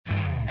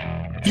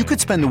You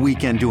could spend the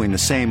weekend doing the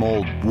same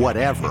old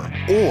whatever,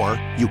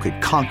 or you could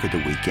conquer the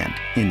weekend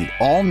in the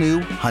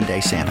all-new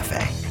Hyundai Santa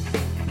Fe.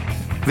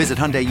 Visit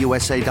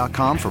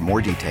HyundaiUSA.com for more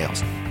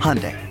details.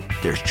 Hyundai,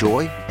 there's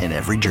joy in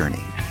every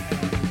journey.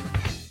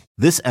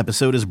 This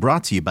episode is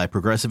brought to you by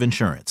Progressive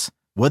Insurance.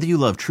 Whether you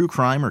love true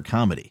crime or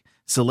comedy,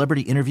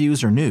 celebrity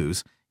interviews or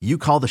news, you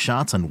call the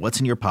shots on what's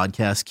in your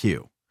podcast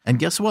queue. And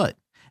guess what?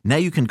 Now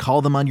you can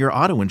call them on your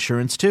auto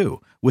insurance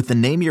too with the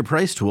Name Your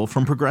Price tool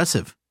from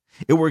Progressive.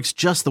 It works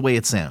just the way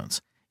it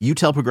sounds. You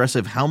tell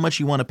Progressive how much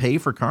you want to pay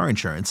for car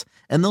insurance,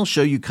 and they'll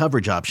show you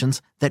coverage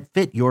options that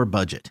fit your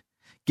budget.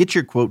 Get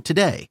your quote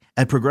today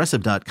at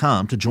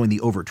Progressive.com to join the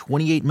over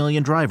 28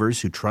 million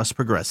drivers who trust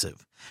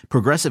Progressive.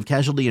 Progressive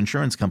Casualty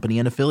Insurance Company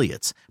and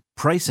Affiliates.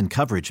 Price and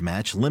coverage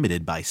match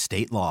limited by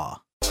state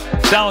law.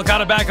 Sal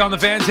Licata back on the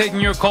Fan, taking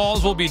your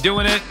calls. We'll be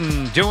doing it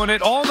and doing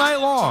it all night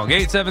long.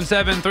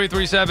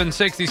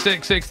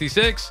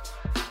 877-337-6666.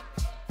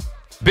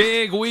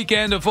 Big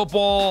weekend of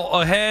football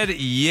ahead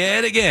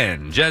yet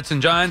again. Jets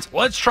and Giants.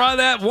 Let's try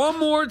that one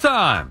more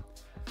time.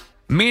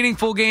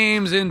 Meaningful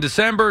games in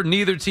December.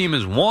 Neither team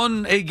has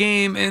won a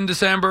game in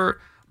December,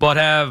 but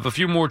have a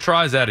few more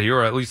tries added here,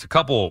 or at least a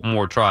couple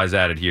more tries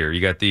added here. You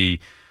got the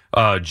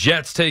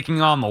Jets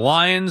taking on the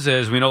Lions.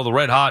 As we know, the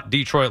red-hot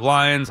Detroit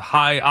Lions,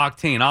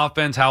 high-octane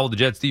offense. How will the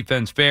Jets'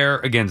 defense fare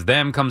against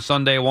them come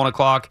Sunday at 1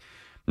 o'clock?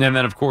 And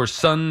then, of course,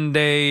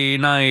 Sunday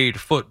night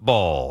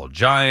football,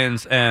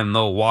 Giants and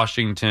the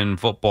Washington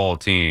football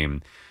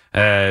team.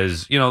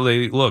 As, you know,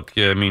 they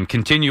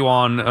continue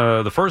on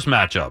the first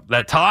matchup,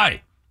 that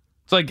tie.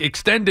 It's like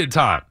extended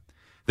time.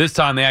 This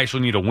time they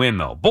actually need a win,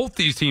 though. Both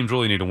these teams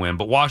really need a win,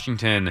 but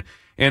Washington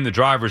in the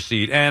driver's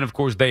seat, and, of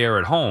course, they are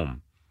at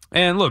home.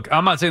 And, look,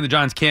 I'm not saying the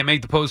Giants can't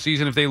make the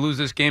postseason if they lose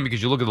this game,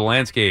 because you look at the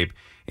landscape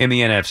in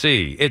the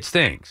NFC, it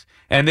stinks.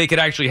 And they could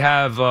actually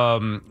have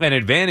an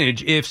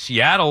advantage if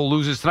Seattle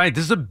loses tonight.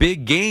 This is a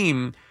big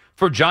game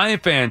for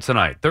Giant fans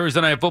tonight. Thursday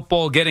Night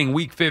Football getting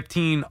Week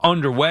 15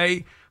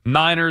 underway.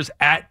 Niners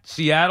at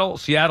Seattle.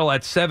 Seattle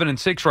at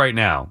 7-6 right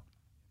now.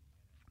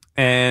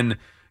 And,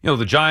 you know,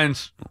 the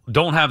Giants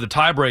don't have the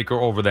tiebreaker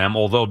over them,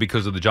 although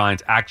because of the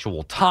Giants'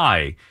 actual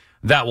tie,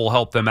 that will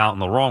help them out in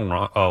the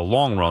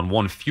long run.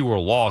 One fewer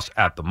loss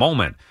at the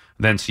moment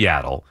than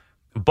Seattle.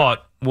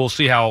 But we'll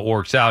see how it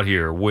works out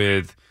here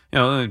with... You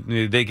know,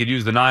 they could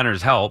use the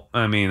Niners' help.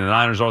 I mean, the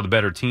Niners are the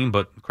better team,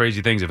 but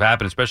crazy things have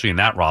happened, especially in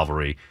that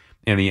rivalry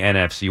in the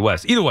NFC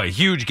West. Either way,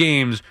 huge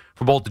games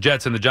for both the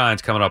Jets and the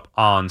Giants coming up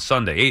on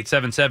Sunday.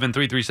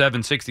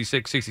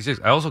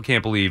 877-337-6666. I also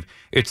can't believe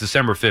it's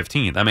December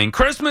 15th. I mean,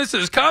 Christmas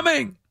is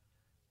coming.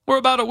 We're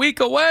about a week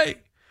away.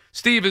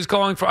 Steve is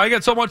calling I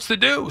got so much to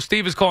do.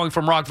 Steve is calling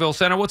from Rockville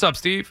Center. What's up,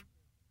 Steve?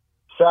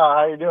 Sal,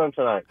 how you doing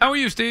tonight? How are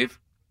you, Steve?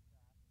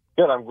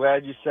 Good. I'm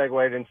glad you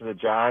segued into the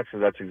Giants,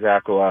 because that's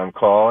exactly why I'm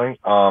calling.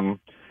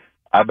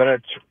 I've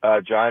been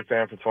a Giant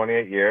fan for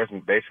 28 years,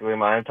 and basically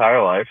my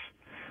entire life.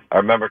 I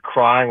remember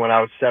crying when I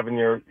was 7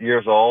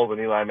 years old when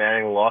Eli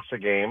Manning lost a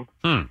game.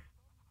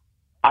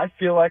 I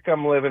feel like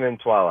I'm living in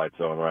Twilight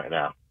Zone right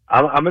now.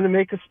 I'm going to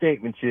make a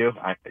statement to you.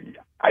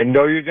 I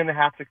know you're going to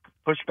have to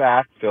push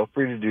back. Feel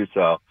free to do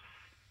so.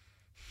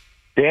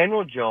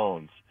 Daniel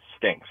Jones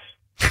stinks.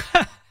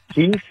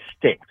 He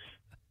stinks.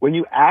 When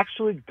you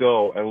actually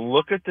go and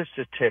look at the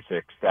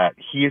statistics that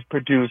he has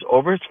produced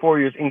over his 4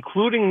 years,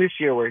 including this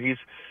year where he's,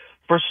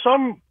 for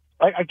some,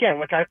 I feel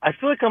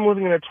like I'm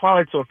living in a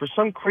twilight zone. For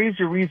some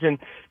crazy reason,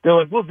 they're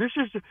like, well,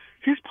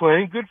 he's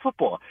playing good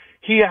football.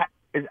 He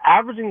is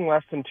averaging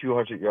less than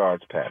 200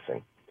 yards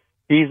passing.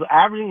 He's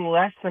averaging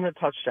less than a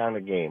touchdown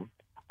a game.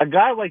 A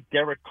guy like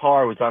Derek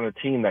Carr, who's on a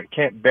team that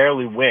can't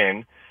barely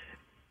win,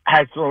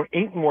 has thrown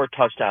 8 more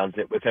touchdowns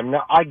with him.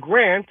 Now, I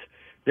grant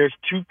there's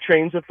two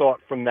trains of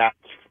thought from that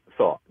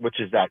thought, which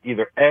is that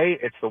either A,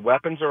 it's the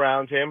weapons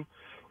around him,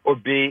 or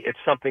B, it's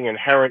something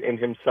inherent in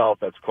himself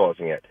that's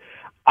causing it.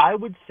 I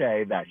would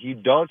say that he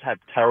does have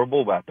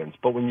terrible weapons,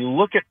 but when you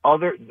look at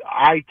other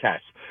eye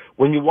tests,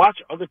 when you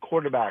watch other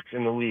quarterbacks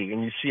in the league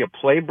and you see a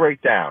play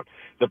breakdown,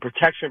 the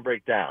protection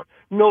breakdown,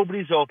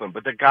 nobody's open,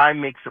 but the guy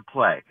makes a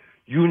play.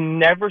 You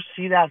never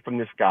see that from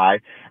this guy,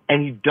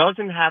 and he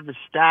doesn't have the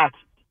stats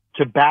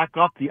to back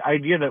up the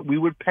idea that we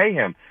would pay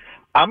him.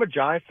 I'm a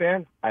Giant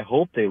fan. I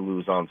hope they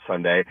lose on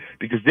Sunday,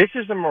 because this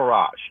is a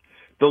mirage.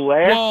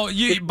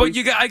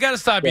 I got to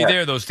stop you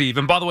there, though, Steve.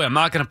 And by the way, I'm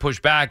not going to push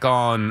back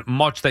on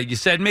much that you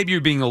said. Maybe you're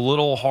being a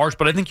little harsh,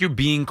 but I think you're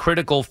being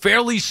critical,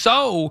 fairly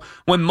so,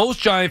 when most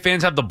Giant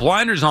fans have the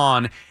blinders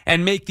on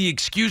and make the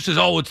excuses.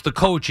 Oh, it's the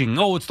coaching.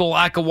 Oh, it's the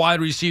lack of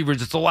wide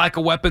receivers. It's the lack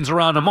of weapons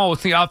around him. Oh,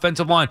 it's the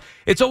offensive line.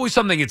 It's always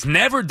something. It's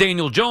never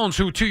Daniel Jones,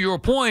 who, to your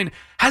point,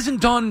 hasn't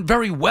done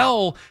very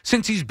well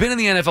since he's been in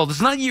the NFL. It's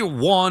not year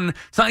 1.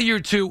 It's not year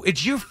 2.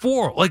 It's year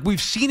 4. Like,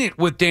 we've seen it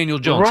with Daniel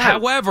Jones.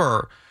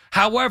 Right.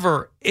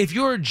 However, if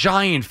you're a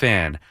Giant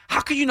fan,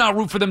 how can you not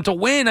root for them to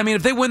win? I mean,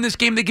 if they win this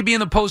game, they could be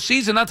in the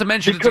postseason, not to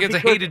mention it's against a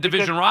hated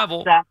division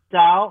rival.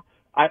 Sal,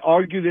 I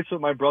argue this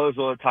with my brothers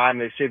all the time.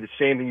 They say the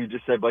same thing you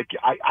just said. Like,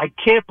 I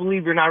can't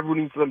believe you're not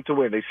rooting for them to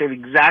win. They say the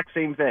exact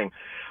same thing.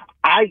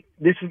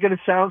 This is going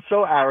to sound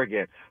so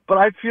arrogant, but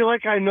I feel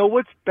like I know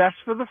what's best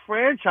for the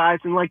franchise,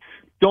 and like,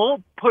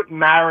 don't put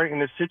Mara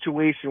in a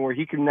situation where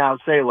he can now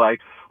say like,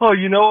 oh,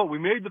 you know what? We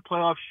made the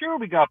playoffs. Sure,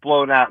 we got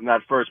blown out in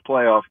that first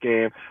playoff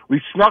game.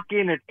 We snuck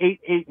in at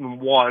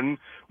 8-1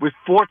 with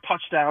 4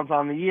 touchdowns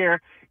on the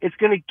year. It's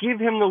going to give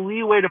him the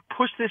leeway to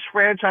push this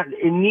franchise.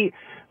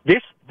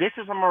 This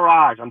is a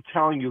mirage. I'm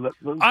telling you.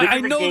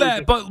 I know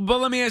that, but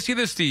let me ask you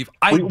this, Steve.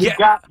 I get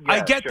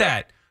sure.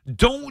 that.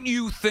 Don't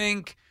you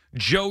think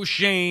Joe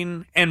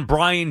Shane and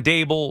Brian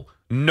Dable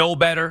know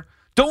better?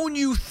 Don't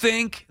you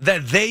think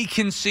that they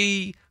can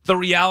see the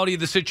reality of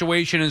the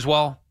situation as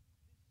well?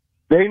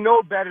 They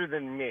know better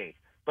than me.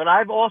 But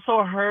I've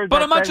also heard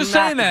But I'm not just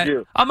saying that.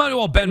 I'm not,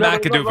 well, Ben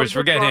McAdoo,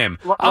 forget him.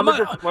 Let me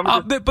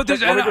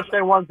just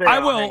say one thing. I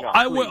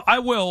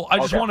will. I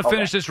just want to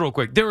finish this real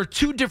quick. There are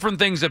 2 different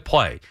things at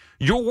play.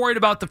 You're worried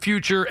about the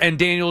future and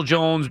Daniel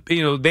Jones.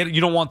 You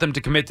don't want them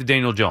to commit to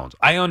Daniel Jones.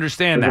 I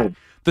understand that.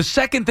 The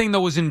second thing,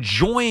 though, is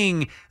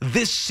enjoying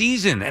this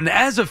season. And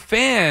as a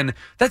fan,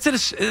 it's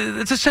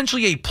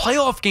essentially a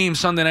playoff game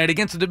Sunday night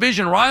against a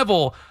division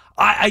rival.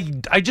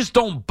 I just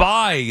don't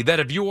buy that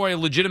if you are a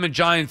legitimate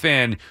Giant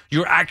fan,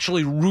 you're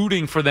actually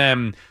rooting for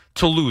them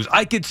to lose.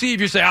 I could see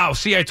if you say, oh,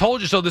 see, I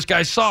told you so, this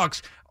guy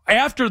sucks,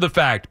 after the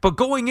fact. But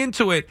going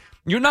into it,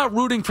 you're not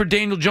rooting for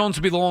Daniel Jones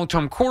to be the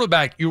long-term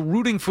quarterback. You're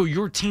rooting for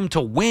your team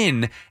to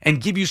win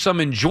and give you some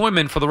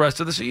enjoyment for the rest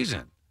of the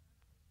season.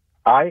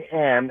 I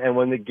am, and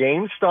when the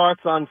game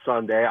starts on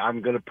Sunday,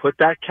 I'm going to put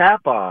that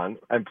cap on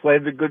and play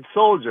the good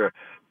soldier.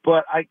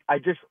 But I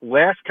just,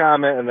 last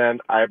comment, and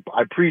then I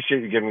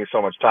appreciate you giving me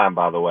so much time,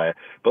 by the way.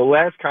 But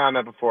last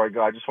comment before I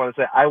go, I just want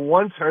to say, I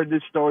once heard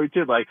this story,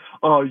 too, like,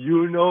 oh,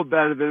 you know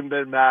better than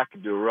Ben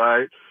McAdoo,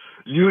 right?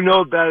 You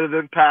know better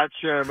than Pat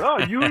Sherman. Oh,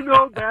 you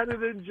know better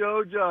than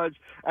Joe Judge.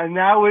 And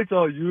now it's,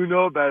 oh, you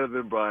know better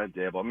than Brian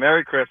Dable.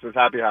 Merry Christmas.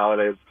 Happy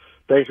holidays.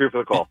 Thank you for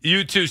the call.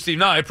 You too, Steve.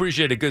 No, I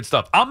appreciate it. Good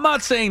stuff. I'm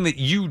not saying that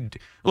you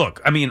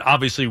look. I mean,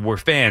 obviously, we're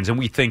fans and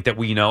we think that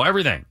we know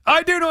everything.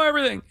 I do know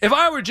everything. If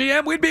I were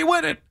GM, we'd be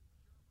winning.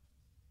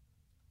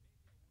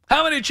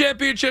 How many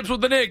championships would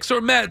the Knicks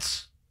or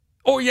Mets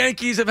or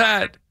Yankees have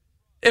had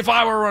if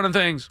I were running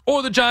things,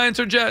 or the Giants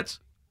or Jets?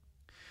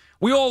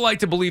 We all like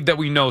to believe that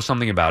we know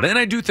something about it, and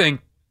I do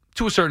think,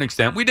 to a certain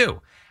extent, we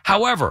do.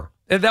 However,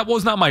 that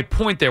was not my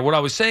point there. What I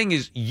was saying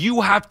is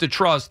you have to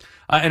trust,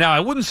 and now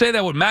I wouldn't say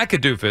that with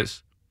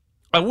McAdoofus.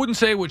 I wouldn't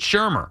say it with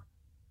Shermer.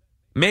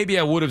 Maybe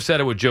I would have said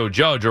it with Joe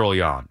Judge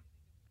early on.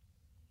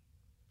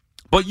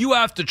 But you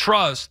have to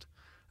trust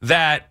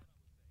that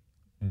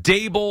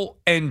Dable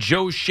and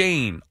Joe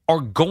Shane are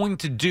going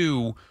to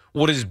do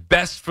what is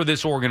best for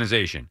this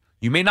organization.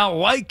 You may not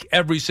like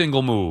every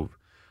single move,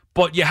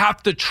 but you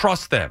have to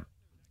trust them.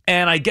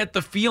 And I get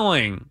the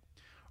feeling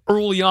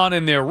early on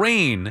in their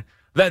reign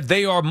that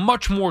they are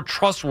much more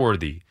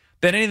trustworthy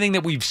than anything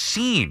that we've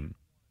seen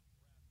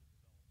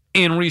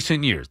in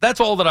recent years. That's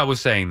all that I was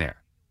saying there.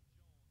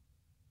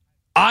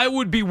 I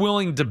would be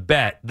willing to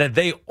bet that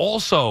they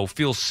also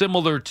feel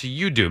similar to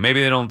you do.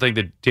 Maybe they don't think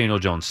that Daniel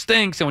Jones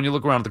stinks, and when you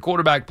look around at the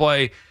quarterback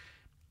play,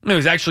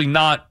 he's actually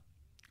not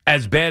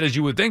as bad as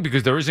you would think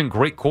because there isn't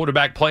great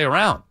quarterback play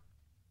around.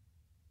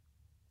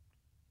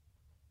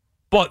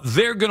 But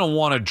they're going to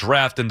want to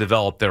draft and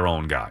develop their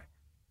own guy.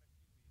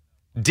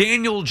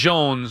 Daniel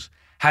Jones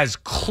has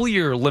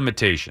clear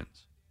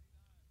limitations.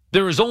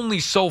 There is only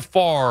so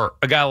far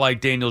a guy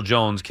like Daniel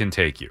Jones can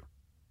take you.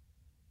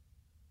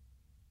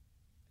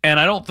 And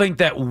I don't think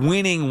that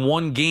winning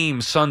one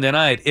game Sunday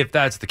night, if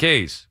that's the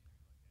case.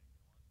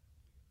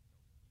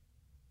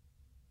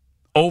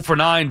 0 for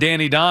 9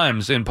 Danny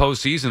Dimes in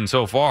postseason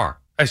so far.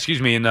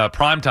 Excuse me, in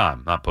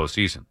primetime, not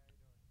postseason.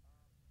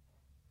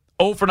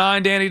 0 for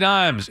 9 Danny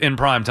Dimes in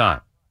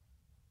primetime.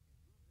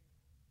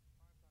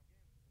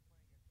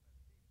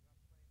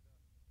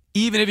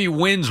 Even if he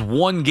wins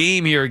one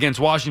game here against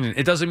Washington,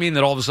 it doesn't mean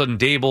that all of a sudden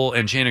Dable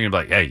and Shane are going to be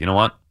like, hey, you know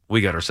what?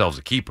 We got ourselves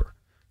a keeper.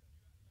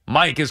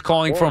 Mike is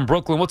calling from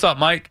Brooklyn. What's up,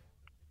 Mike?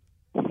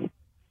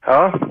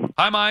 Huh?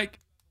 Hi, Mike.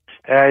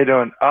 Hey, how you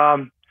doing?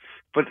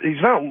 But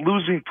he's not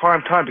losing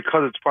prime time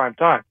because it's prime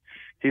time.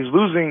 He's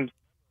losing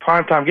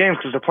prime time games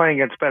because they're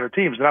playing against better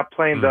teams. They're not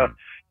playing the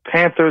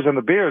Panthers and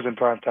the Bears in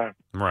prime time.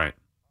 Right.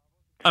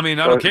 I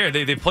mean, I don't care.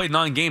 They've played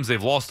 9 games.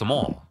 They've lost them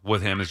all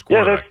with him as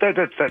quarterback. Yeah,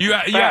 that's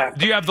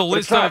do you have the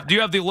list of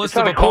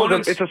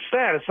opponents? It's a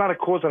stat. It's not a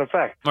cause and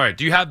effect. All right.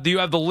 Do you have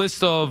the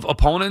list of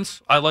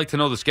opponents? I'd like to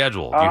know the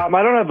schedule. I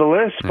don't have the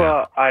list,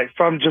 but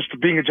from just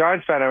being a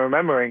Giants fan, I'm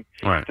remembering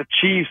the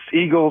Chiefs,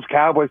 Eagles,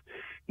 Cowboys,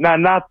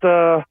 not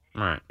the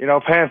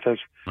Panthers.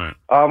 Right.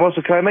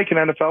 Also, can I make an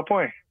NFL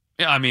point?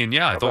 Yeah, I mean,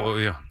 I thought.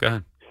 Yeah, go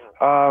ahead.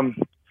 I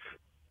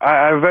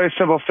have a very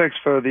simple fix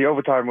for the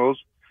overtime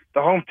rules.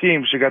 The home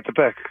team should get the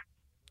pick.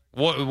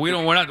 What do you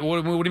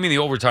mean the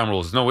overtime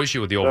rules? There's no issue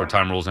with the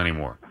overtime rules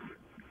anymore.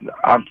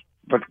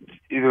 But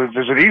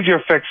there's an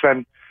easier fix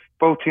than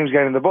both teams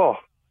getting the ball.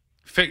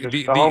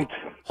 The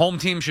home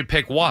team should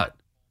pick what?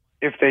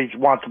 If they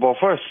want the ball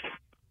first.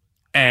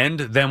 And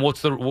then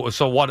what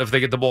if they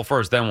get the ball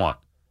first? Then what?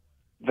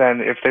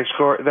 than if they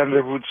score than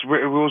the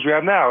rules we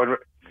have now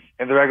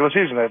in the regular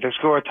season. If they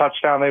score a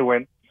touchdown, they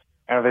win,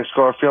 and if they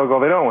score a field goal,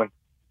 they don't win.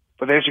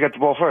 But they should get the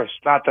ball first.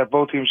 Not that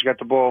both teams should get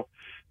the ball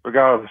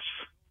regardless.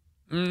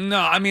 No,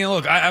 I mean,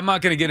 look, I'm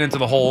not going to get into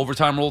the whole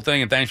overtime rule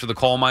thing, and thanks for the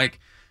call, Mike.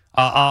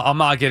 I'm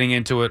not getting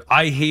into it.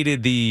 I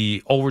hated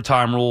the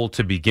overtime rule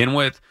to begin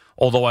with,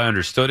 although I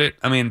understood it.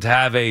 I mean, to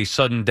have a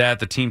sudden death,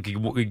 the team could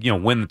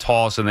win the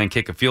toss and then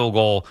kick a field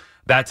goal,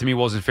 that to me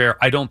wasn't fair.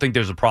 I don't think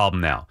there's a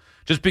problem now.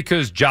 Just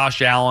because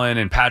Josh Allen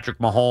and Patrick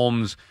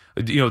Mahomes,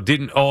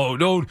 didn't, oh,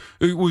 no,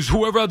 it was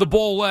whoever had the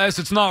ball last,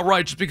 it's not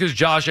right. Just because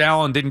Josh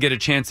Allen didn't get a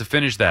chance to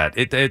finish that.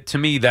 To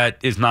me, that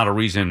is not a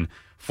reason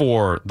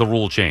for the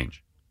rule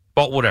change.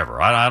 But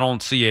whatever. I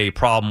don't see a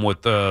problem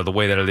with the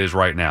way that it is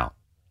right now.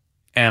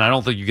 And I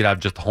don't think you could have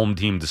just the home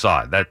team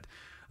decide.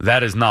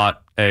 That is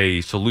not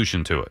a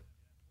solution to it.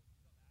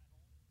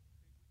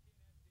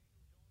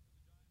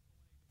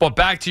 But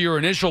back to your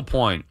initial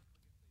point,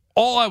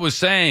 all I was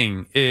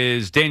saying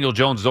is Daniel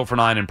Jones is 0 for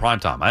 9 in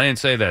primetime. I didn't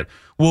say that,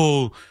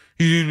 well,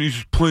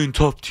 he's playing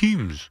tough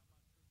teams.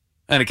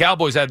 And the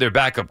Cowboys had their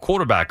backup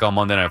quarterback on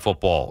Monday Night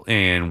Football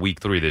in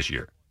Week 3 this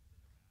year.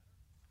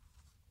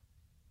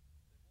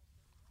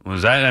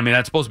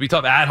 That's supposed to be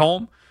tough at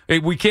home?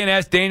 We can't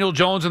ask Daniel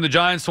Jones and the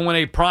Giants to win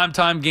a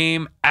primetime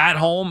game at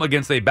home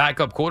against a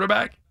backup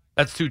quarterback?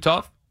 That's too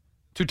tough?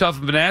 Too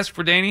tough of an ask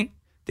for Danny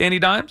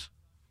Dimes?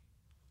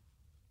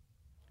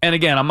 And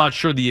again, I'm not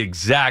sure the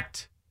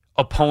exact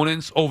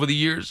opponents over the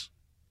years.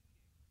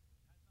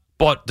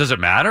 But does it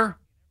matter?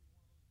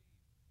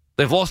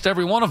 They've lost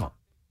every one of them.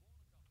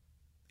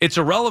 It's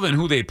irrelevant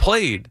who they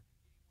played.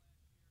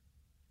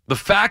 The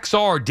facts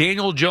are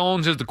Daniel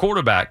Jones is the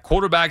quarterback.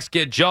 Quarterbacks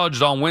get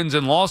judged on wins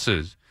and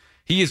losses.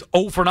 He is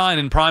 0 for 9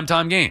 in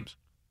primetime games.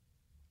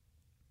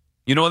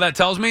 You know what that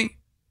tells me?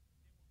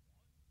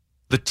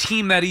 The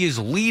team that he is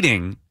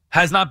leading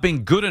has not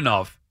been good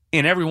enough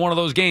in every one of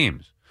those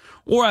games.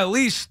 Or at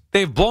least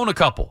they've blown a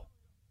couple.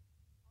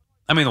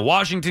 I mean, the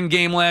Washington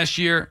game last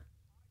year,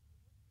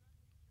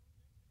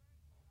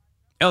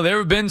 there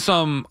have been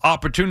some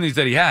opportunities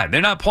that he had. They're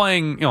not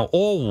playing,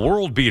 all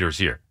world beaters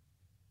here.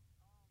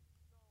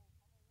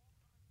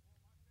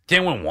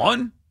 Can't win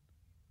one?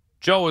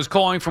 Joe is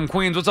calling from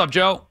Queens. What's up,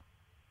 Joe?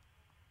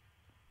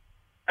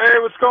 Hey,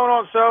 what's going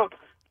on, Joe?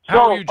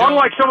 How are you, Joe?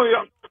 Unlike some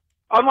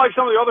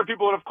of the other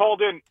people that have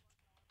called in,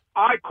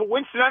 I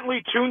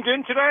coincidentally tuned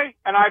in today,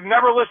 and I've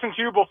never listened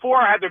to you before.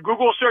 I had to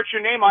Google search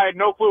your name. I had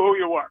no clue who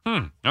you were.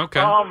 Okay.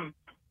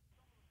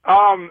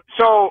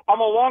 So I'm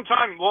a long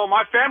time. Well,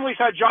 my family's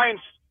had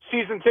Giants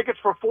season tickets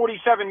for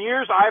 47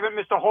 years. I haven't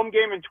missed a home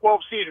game in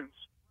 12 seasons.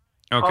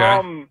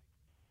 Okay.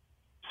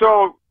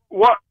 So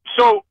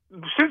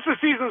since the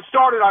season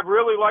started, I've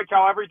really liked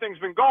how everything's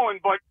been going,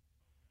 but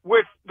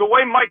with the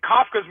way Mike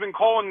Kafka's been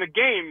calling the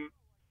game,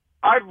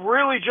 I've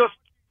really just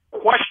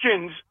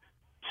questioned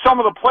some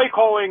of the play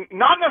calling,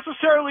 not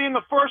necessarily in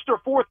the first or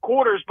fourth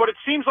quarters, but it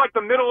seems like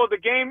the middle of the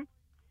game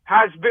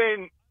has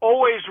been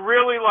always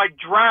really like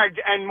dragged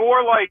and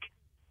more like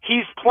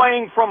he's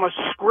playing from a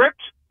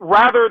script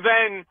rather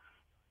than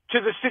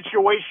to the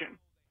situation.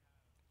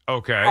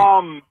 Okay.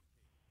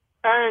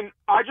 And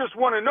I just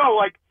want to know,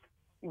 like,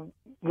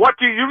 what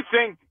do you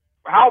think,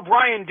 how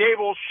Brian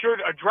Daboll should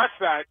address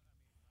that?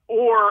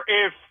 Or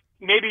if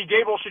maybe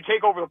Daboll should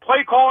take over the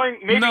play calling,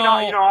 maybe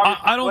not.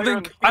 I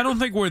don't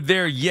think we're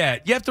there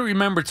yet. You have to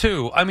remember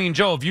too. I mean,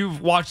 Joe, if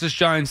you've watched this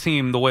Giants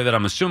team the way that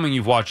I'm assuming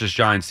you've watched this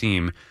Giants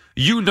team,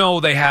 you know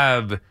they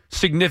have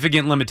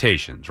significant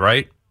limitations,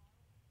 right?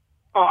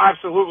 Oh,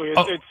 absolutely.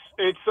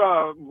 It's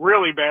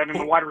really bad in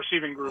the wide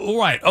receiving group.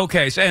 Right.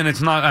 Okay. So, and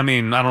it's not. I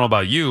mean, I don't know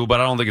about you, but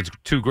I don't think it's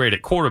too great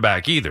at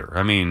quarterback either.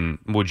 I mean,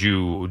 would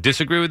you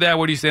disagree with that?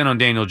 Where do you stand on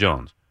Daniel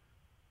Jones?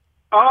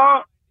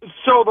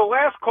 So the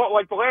last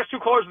two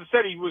callers that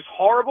said he was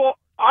horrible,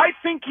 I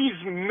think he's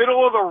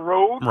middle of the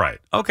road. Right.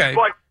 Okay.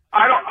 But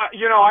I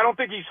don't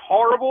think he's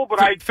horrible,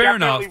 but I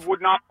definitely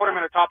would not put him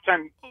in a top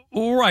 10.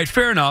 Right.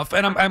 Fair enough.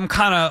 And I'm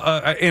kind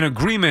of in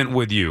agreement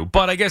with you.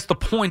 But I guess the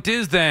point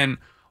is then,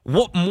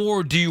 what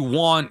more do you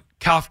want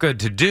Kafka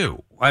to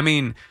do? I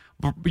mean,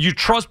 you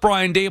trust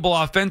Brian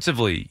Daboll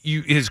offensively.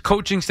 His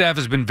coaching staff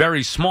has been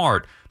very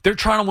smart. They're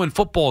trying to win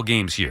football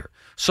games here.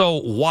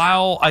 So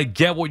while I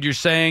get what you're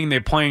saying,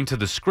 they're playing to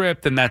the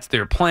script and that's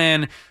their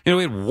plan,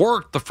 it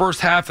worked the first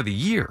half of the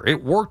year.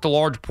 It worked a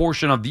large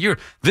portion of the year.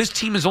 This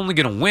team is only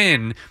going to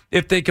win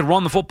if they can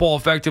run the football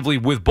effectively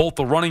with both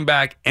the running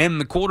back and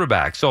the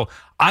quarterback. So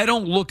I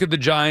don't look at the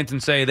Giants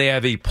and say they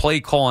have a play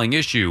calling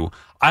issue.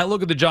 I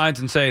look at the Giants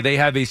and say they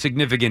have a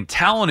significant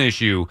talent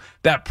issue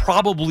that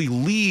probably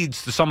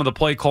leads to some of the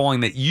play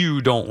calling that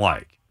you don't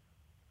like.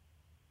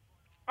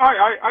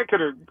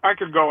 I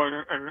could go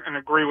and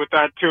agree with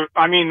that too.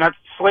 I mean, that's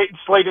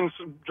Slayton's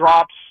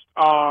drops,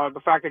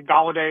 the fact that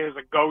Golladay is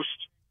a ghost.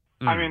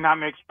 I mean, that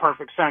makes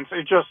perfect sense.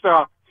 It's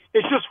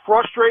just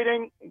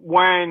frustrating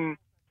when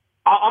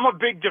I'm a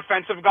big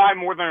defensive guy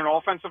more than an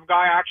offensive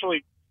guy. I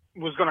actually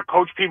was going to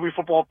coach Pee Wee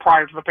football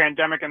prior to the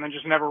pandemic and then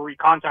just never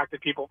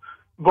recontacted people.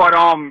 But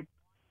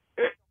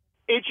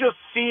it just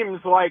seems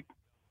like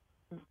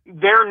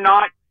they're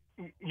not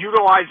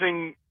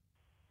utilizing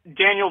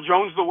Daniel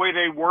Jones the way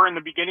they were in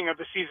the beginning of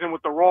the season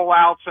with the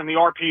rollouts and the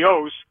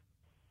RPOs.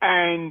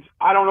 And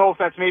I don't know if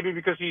that's maybe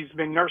because he's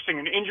been nursing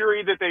an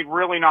injury that they've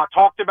really not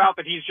talked about,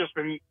 that he's just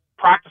been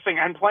practicing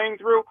and playing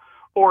through,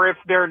 or if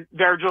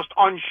they're just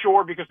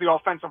unsure because the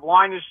offensive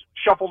line is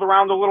shuffled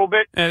around a little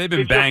bit. Yeah, they've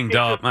been banged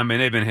up. I mean,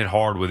 they've been hit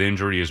hard with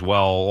injury as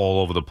well,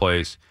 all over the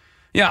place.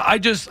 Yeah, I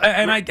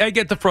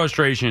get the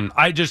frustration.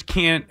 I just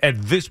can't,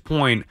 at this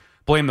point,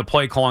 blame the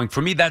play calling.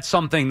 For me, that's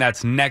something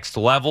that's next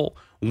level.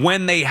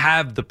 When they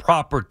have the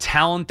proper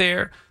talent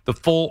there, the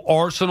full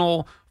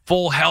arsenal,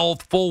 full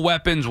health, full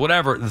weapons,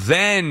 whatever,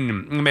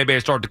 then maybe I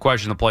start to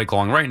question the play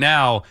calling. Right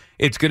now,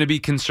 it's going to be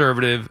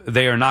conservative.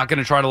 They are not going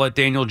to try to let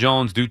Daniel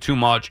Jones do too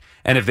much.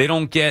 And if they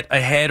don't get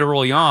ahead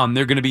early on,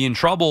 they're going to be in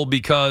trouble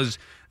because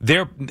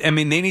they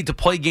need to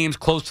play games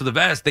close to the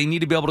vest. They need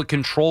to be able to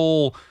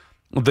control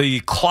the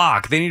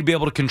clock. They need to be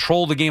able to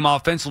control the game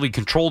offensively,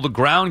 control the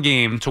ground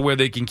game to where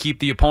they can keep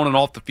the opponent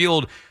off the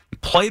field,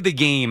 play the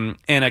game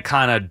in a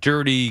kind of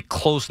dirty,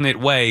 close-knit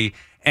way,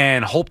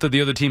 and hope that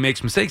the other team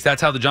makes mistakes.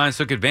 That's how the Giants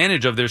took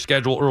advantage of their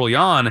schedule early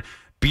on,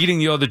 beating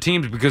the other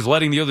teams because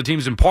letting the other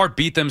teams in part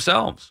beat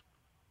themselves.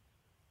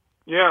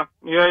 Yeah.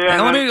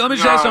 And let me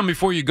say something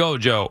before you go,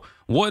 Joe.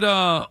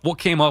 What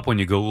came up when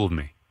you Googled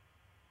me?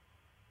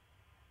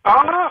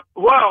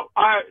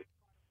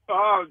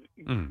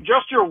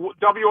 Just your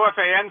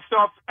WFAN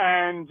stuff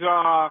and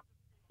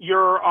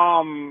your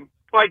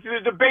like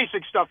the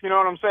basic stuff. You know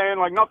what I'm saying?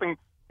 Like nothing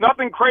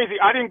crazy.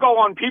 I didn't go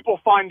on People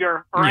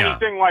Finder or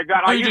anything like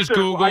that. I used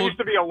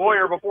to be a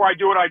lawyer before I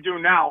do what I do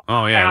now.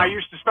 Oh yeah. And I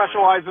used to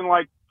specialize in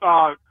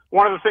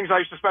one of the things I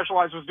used to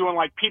specialize was doing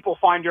like People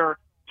Finder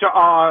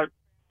to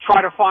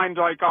try to find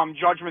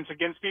judgments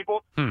against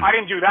people. I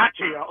didn't do that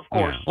to you, of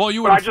course. Yeah. Well,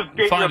 you wouldn't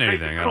find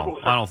anything.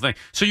 I don't think.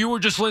 So you were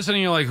just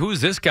listening. You're like, "Who's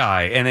this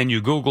guy?" And then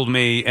you Googled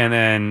me, and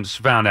then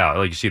found out.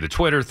 Like you see the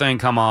Twitter thing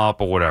come up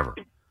or whatever.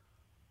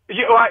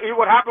 Yeah,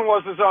 what happened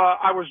was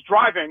I was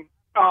driving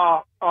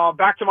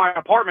back to my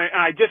apartment,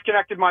 and I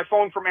disconnected my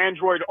phone from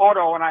Android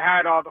Auto, and I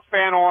had the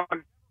fan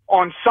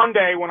on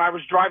Sunday when I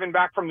was driving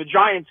back from the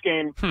Giants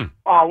game.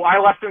 I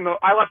left in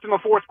the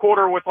fourth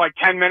quarter with like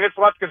 10 minutes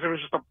left because it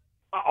was just the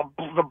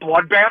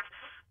bloodbath,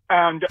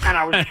 and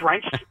I was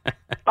drenched.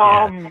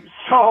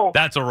 So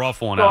that's a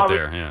rough one out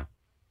there. Yeah.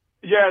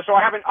 Yeah. So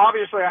I haven't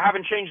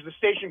changed the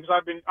station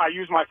because I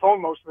use my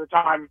phone most of the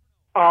time.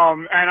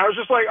 And I was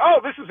just like,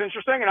 oh, this is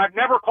interesting. And I've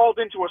never called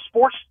into a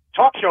sports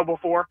talk show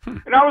before.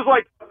 And I was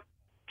like,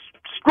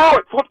 screw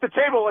it, flip the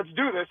table, let's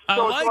do this.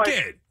 So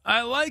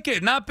I like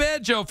it. Not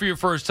bad, Joe, for your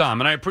first time.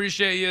 And I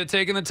appreciate you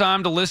taking the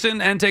time to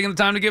listen and taking the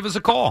time to give us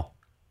a call.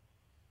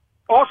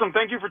 Awesome.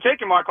 Thank you for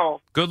taking my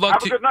call. Good luck.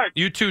 Have a good night.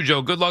 You too,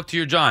 Joe. Good luck to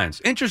your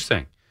Giants.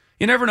 Interesting.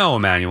 You never know,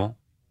 Emmanuel.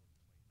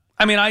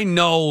 I mean, I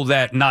know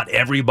that not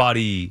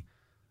everybody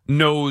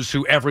knows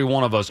who every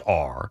one of us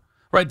are.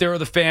 Right, there are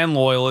the fan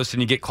loyalists,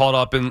 and you get caught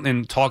up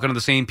in talking to the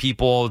same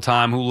people all the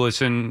time who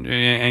listen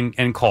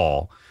and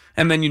call.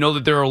 And then you know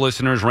that there are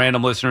listeners,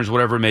 random listeners,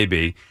 whatever it may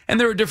be. And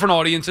there are different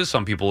audiences.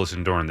 Some people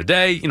listen during the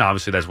day. You know,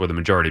 obviously that's where the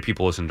majority of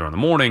people listen during the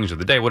mornings or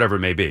the day, whatever it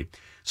may be.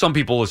 Some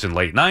people listen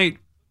late night.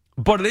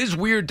 But it is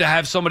weird to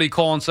have somebody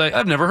call and say,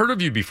 I've never heard of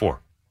you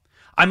before.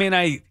 I mean,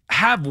 I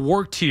have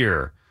worked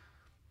here,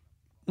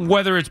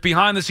 whether it's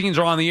behind the scenes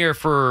or on the air,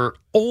 for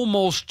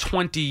almost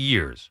 20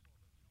 years.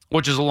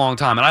 Which is a long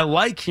time. And I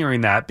like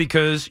hearing that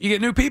because you get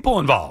new people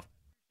involved.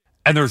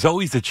 And there's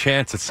always a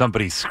chance that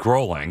somebody's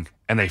scrolling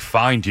and they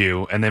find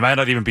you and they might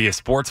not even be a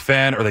sports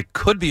fan, or they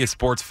could be a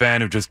sports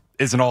fan who just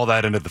isn't all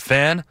that into the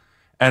fan.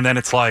 And then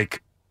it's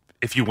like,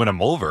 if you win them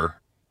over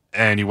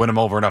and you win them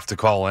over enough to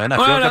call in, I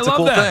feel like that's a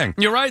cool thing.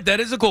 You're right. That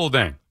is a cool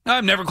thing.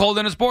 I've never called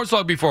in a sports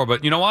talk before,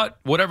 but you know what?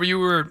 Whatever you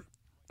were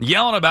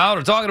yelling about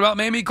or talking about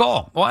made me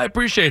call. Well, I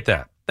appreciate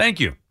that. Thank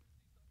you.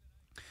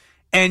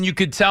 And you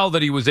could tell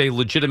that he was a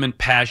legitimate,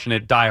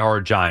 passionate,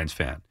 diehard Giants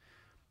fan.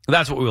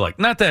 That's what we like.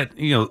 Not that,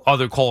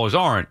 other callers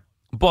aren't,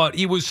 but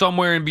he was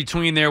somewhere in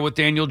between there with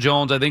Daniel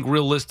Jones. I think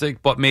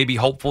realistic, but maybe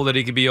hopeful that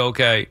he could be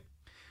okay.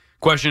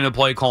 Questioning the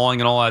play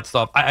calling and all that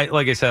stuff.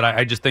 Like I said,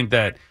 I just think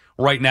that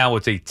right now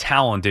it's a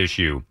talent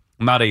issue,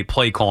 not a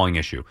play calling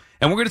issue.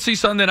 And we're going to see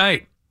Sunday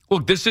night.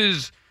 Look, this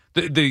is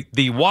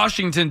the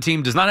Washington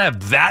team does not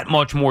have that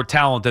much more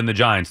talent than the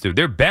Giants do.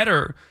 They're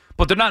better,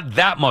 but they're not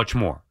that much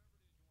more.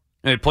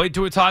 And they played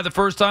to a tie the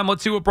first time.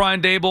 Let's see what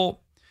Brian Daboll,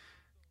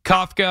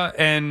 Kafka,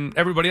 and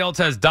everybody else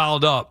has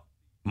dialed up.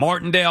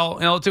 Martindale,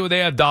 let's see what they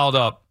have dialed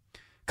up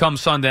come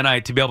Sunday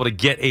night to be able to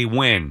get a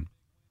win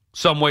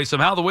some way,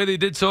 somehow, the way they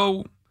did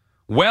so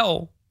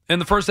well in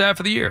the first half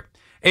of the year.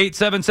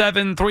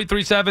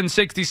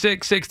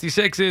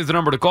 877-337-6666 is the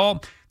number to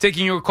call.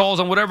 Taking your calls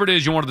on whatever it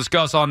is you want to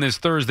discuss on this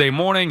Thursday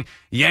morning.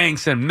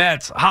 Yanks and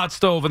Mets, hot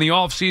stove in the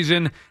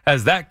offseason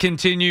as that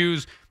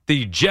continues.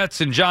 The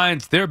Jets and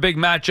Giants, their big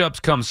matchups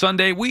come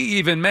Sunday. We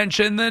even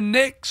mentioned the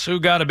Knicks, who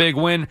got a big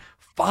win.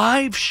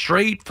 5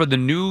 straight for the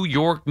New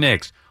York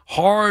Knicks.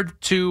 Hard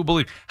to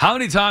believe. How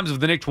many times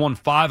have the Knicks won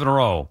 5 in a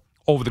row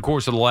over the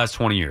course of the last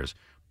 20 years?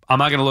 I'm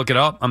not going to look it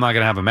up. I'm not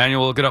going to have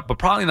Emmanuel look it up, but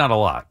probably not a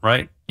lot,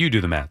 right? You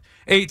do the math.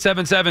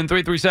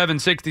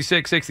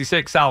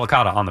 877-337-6666. Sal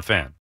Licata on the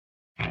Fan.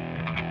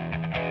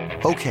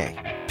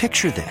 Okay,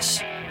 picture this.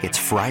 It's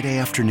Friday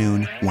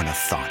afternoon when a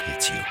thought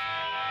hits you.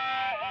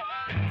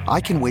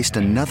 I can waste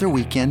another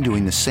weekend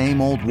doing the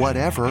same old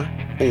whatever,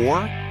 or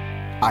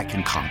I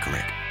can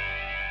conquer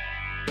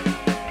it.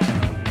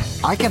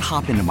 I can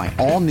hop into my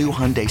all-new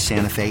Hyundai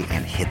Santa Fe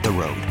and hit the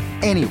road.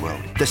 Any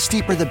road. The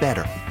steeper, the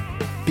better.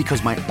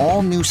 Because my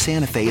all-new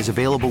Santa Fe is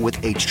available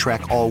with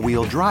H-Track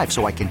all-wheel drive,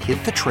 so I can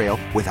hit the trail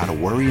without a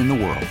worry in the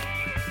world.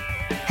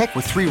 Heck,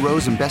 with 3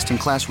 rows and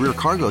best-in-class rear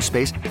cargo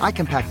space, I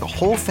can pack the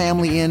whole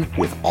family in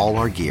with all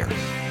our gear.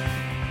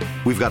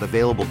 We've got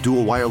available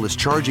dual wireless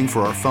charging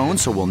for our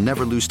phones, so we'll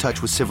never lose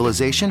touch with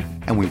civilization,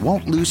 and we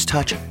won't lose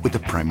touch with the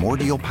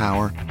primordial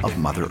power of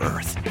Mother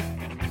Earth.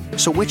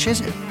 So which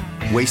is it?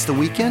 Waste the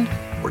weekend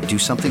or do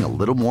something a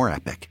little more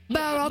epic?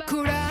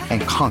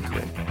 And conquer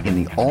it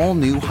in the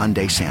all-new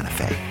Hyundai Santa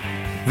Fe.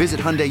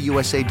 Visit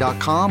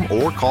HyundaiUSA.com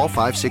or call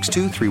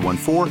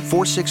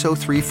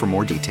 562-314-4603 for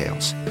more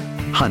details.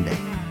 Hyundai,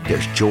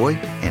 there's joy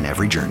in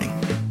every journey.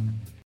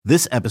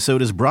 This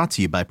episode is brought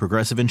to you by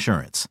Progressive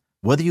Insurance.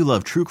 Whether you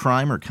love true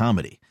crime or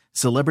comedy,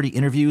 celebrity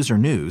interviews or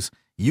news,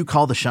 you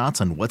call the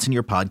shots on what's in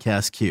your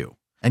podcast queue.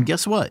 And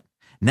guess what?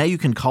 Now you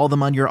can call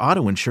them on your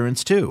auto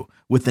insurance too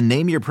with the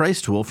Name Your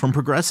Price tool from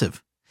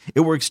Progressive.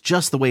 It works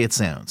just the way it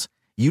sounds.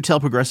 You tell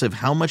Progressive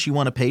how much you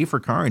want to pay for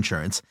car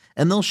insurance,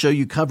 and they'll show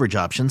you coverage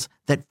options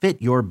that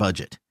fit your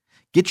budget.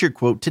 Get your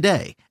quote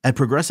today at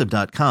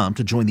Progressive.com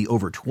to join the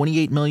over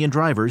 28 million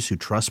drivers who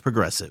trust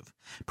Progressive.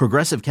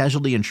 Progressive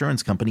Casualty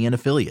Insurance Company and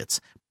Affiliates.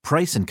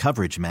 Price and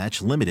coverage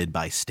match limited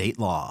by state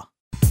law.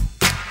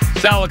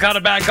 Sal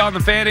Licata back on the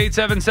Fan.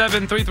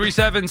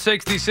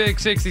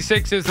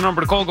 877-337-6666 is the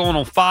number to call. Going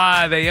on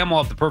 5 a.m.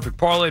 We'll have the perfect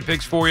parlay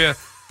picks for you.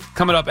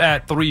 Coming up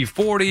at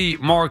 3:40,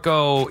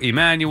 Marco,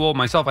 Emmanuel,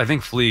 myself. I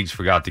think Fleegs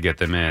forgot to get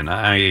them in.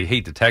 I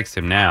hate to text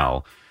him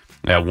now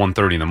at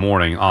 1:30 in the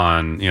morning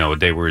on a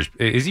day where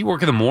is he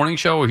working the morning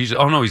show or he's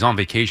on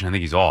vacation. I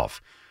think he's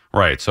off.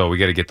 Right, so we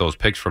got to get those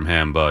picks from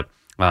him, but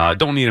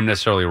don't need him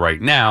necessarily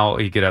right now.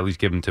 He could at least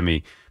give them to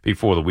me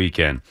before the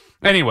weekend.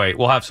 Anyway,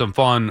 we'll have some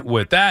fun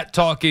with that,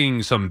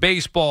 talking some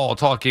baseball,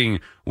 talking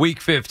Week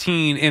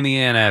 15 in the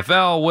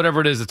NFL, whatever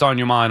it is that's on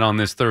your mind on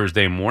this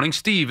Thursday morning.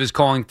 Steve is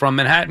calling from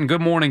Manhattan.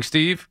 Good morning,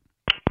 Steve.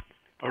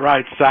 All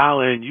right, Sal,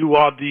 and you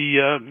are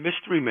the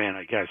mystery man,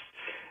 I guess.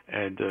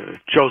 And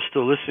if Joe's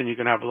still listening, you're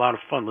going to have a lot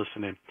of fun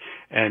listening.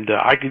 And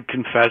I can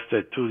confess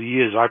that through the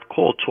years, I've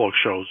called talk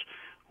shows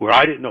where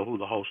I didn't know who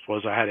the host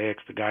was. I had to ask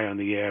the guy on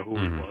the air who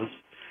it was.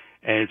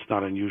 And it's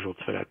not unusual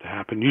for that to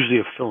happen. Usually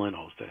a fill-in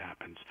host that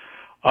happens.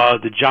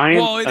 The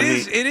Giants... Well,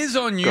 it is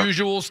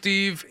unusual,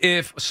 Steve,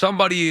 if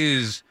somebody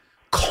is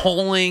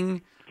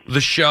calling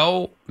the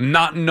show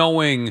not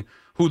knowing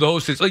who the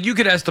host is. Like, you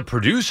could ask the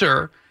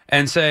producer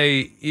and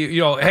say,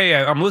 hey,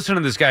 I'm listening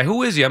to this guy.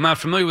 Who is he? I'm not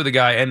familiar with the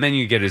guy. And then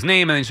you get his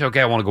name, and then you say,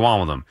 okay, I want to go on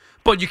with him.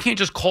 But you can't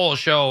just call a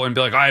show and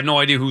be like, I have no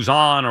idea who's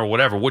on or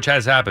whatever, which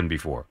has happened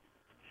before.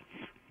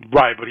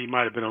 Right, but he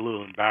might have been a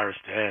little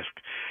embarrassed to ask.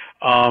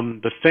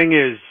 The thing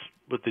is,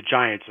 with the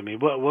Giants, I mean,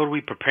 what are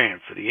we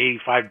preparing for? The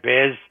 85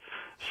 Bears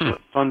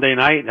Sunday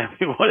night? I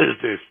mean, what is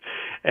this?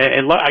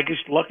 And I guess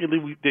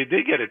luckily they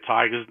did get a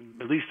tie because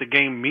at least the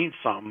game means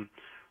something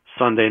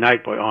Sunday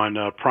night on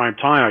prime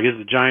time. I guess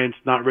the Giants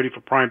not ready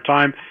for prime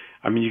time.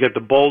 I mean, you got the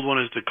bold one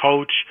as the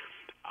coach.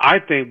 I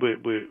think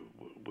with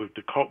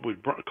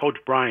Coach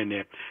Brian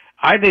there,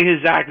 I think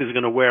his act is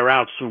going to wear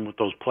out soon with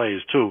those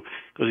players too,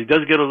 because he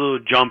does get a little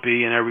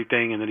jumpy and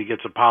everything, and then he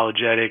gets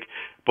apologetic.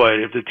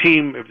 But if the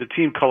team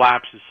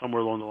collapses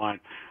somewhere along the line,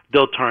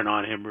 they'll turn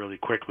on him really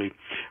quickly.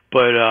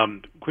 But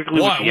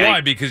quickly,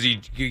 why? Because he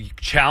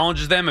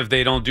challenges them if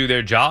they don't do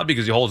their job.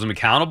 Because he holds them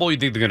accountable. You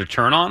think they're going to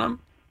turn on him?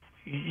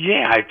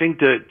 Yeah, I think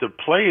the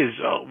players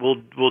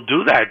will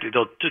do that.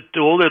 They'll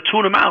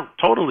tune him out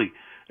totally.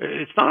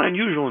 It's not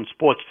unusual in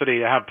sports today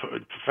to have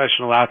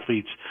professional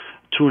athletes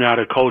tune out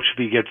a coach if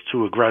he gets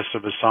too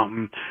aggressive or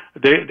something.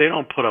 They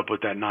don't put up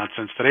with that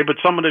nonsense today. But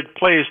some of the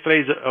players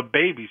today are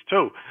babies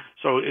too.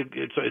 So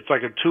it's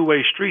like a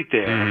two-way street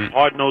there. A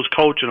hard-nosed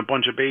coach and a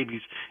bunch of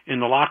babies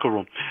in the locker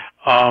room.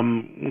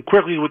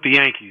 Quickly with the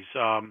Yankees.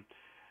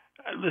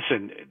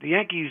 Listen, the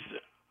Yankees,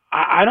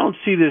 I don't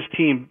see this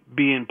team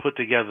being put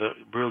together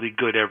really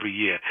good every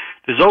year.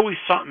 There's always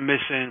something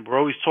missing. We're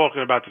always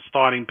talking about the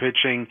starting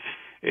pitching.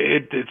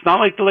 It's not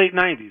like the late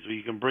 90s where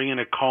you can bring in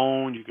a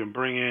Cone, you can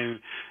bring in,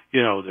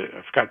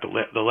 I forgot the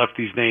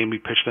lefty's name, he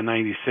pitched in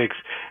 96.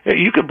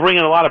 You could bring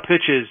in a lot of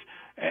pitches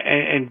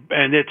and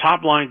they're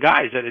top line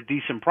guys at a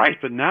decent price,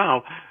 but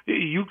now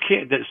you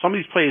can't. Some of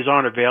these players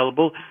aren't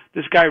available.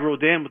 This guy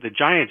Rodon with the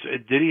Giants,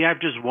 did he have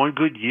just one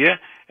good year?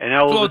 And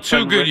now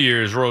two good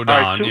years,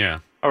 Rodon. Yeah.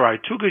 All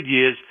right, 2 good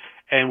years,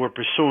 and we're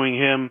pursuing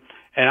him.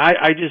 And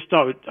I just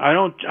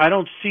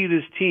don't see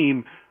this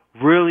team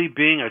really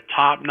being a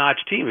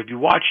top-notch team. If you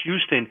watch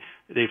Houston,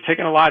 they've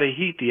taken a lot of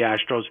heat, the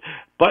Astros,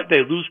 but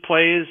they lose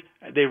players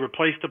they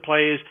replace the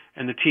players,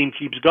 and the team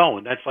keeps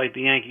going. That's like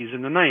the Yankees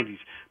in the '90s,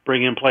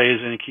 bring in players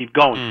and keep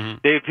going. Mm-hmm.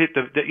 They've hit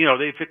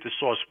they've hit the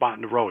sore spot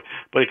in the road,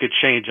 but it could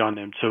change on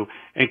them too.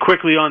 And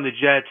quickly on the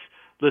Jets,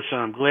 listen,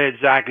 I'm glad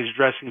Zach is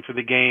dressing for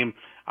the game.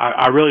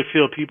 I really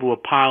feel people were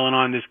piling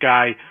on this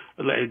guy.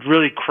 It's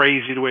really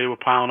crazy the way they were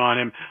piling on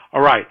him.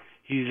 All right,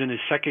 he's in his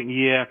second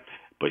year,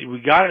 but we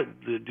got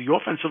the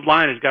offensive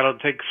line has got to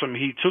take some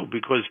heat too,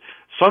 because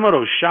some of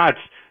those shots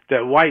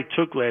that White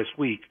took last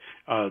week,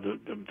 the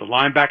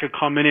linebacker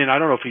coming in, I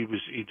don't know if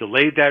he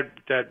delayed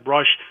that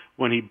rush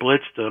when he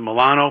blitzed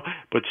Milano,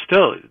 but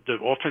still the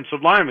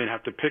offensive linemen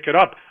have to pick it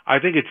up. I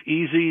think it's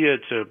easier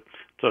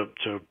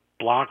to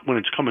block when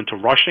it's coming to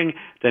rushing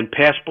than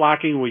pass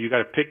blocking, where you got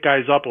to pick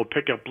guys up or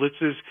pick up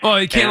blitzes. Well,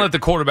 you can't let the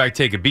quarterback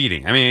take a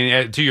beating. I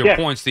mean, to your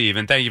point, Steve,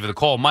 and thank you for the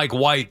call, Mike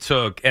White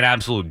took an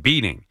absolute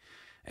beating.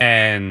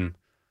 And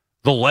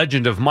the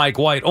legend of Mike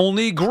White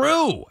only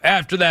grew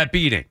after that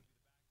beating.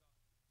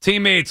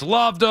 Teammates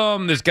loved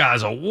him. This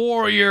guy's a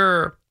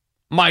warrior.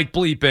 Mike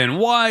bleeping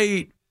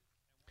White.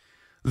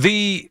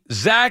 The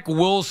Zach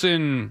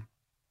Wilson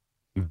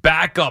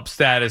backup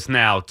status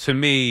now, to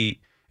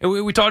me,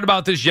 we talked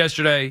about this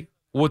yesterday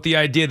with the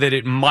idea that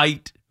it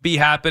might be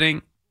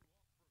happening.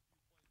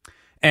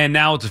 And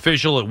now it's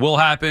official. It will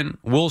happen.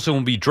 Wilson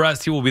will be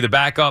dressed. He will be the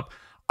backup.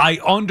 I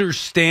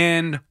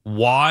understand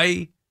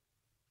why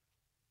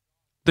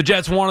the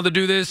Jets wanted to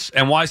do this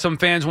and why some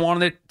fans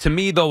wanted it. To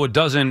me, though, it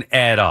doesn't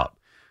add up.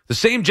 The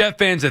same Jet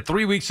fans that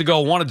 3 weeks ago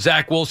wanted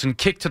Zach Wilson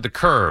kicked to the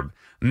curb,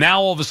 now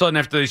all of a sudden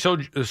after they saw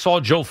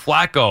Joe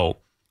Flacco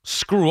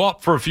screw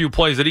up for a few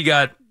plays that he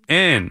got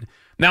in,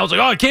 now it's like,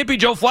 oh, it can't be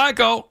Joe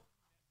Flacco.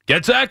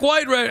 Get Zach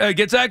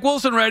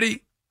Wilson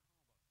ready.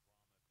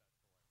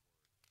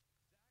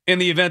 In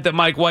the event that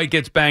Mike White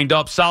gets banged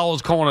up,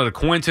 Salah's calling it a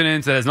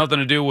coincidence that has nothing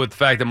to do with the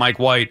fact that Mike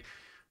White,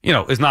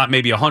 is not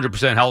maybe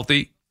 100%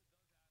 healthy.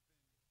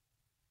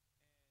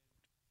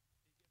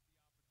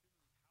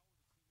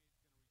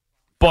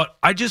 But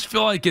I just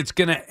feel like it's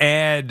going to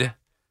add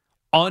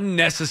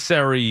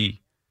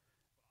unnecessary,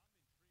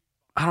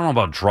 I don't know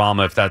about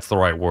drama, if that's the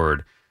right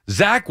word.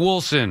 Zach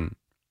Wilson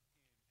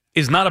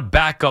is not a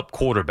backup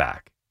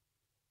quarterback.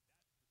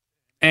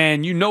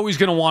 And he's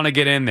going to want to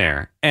get in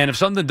there. And if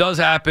something does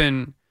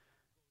happen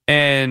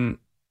and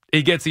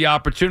he gets the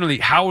opportunity,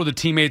 how are the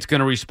teammates going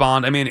to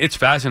respond? I mean, it's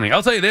fascinating.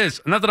 I'll tell you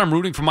this, not that I'm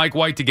rooting for Mike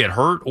White to get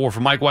hurt or for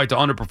Mike White to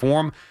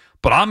underperform,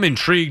 but I'm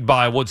intrigued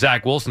by what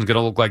Zach Wilson's going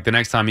to look like the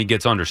next time he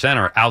gets under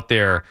center out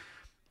there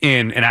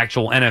in an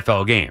actual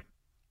NFL game.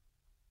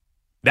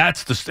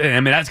 That's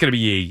going to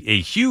be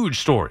a huge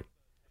story.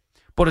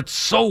 But it's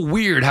so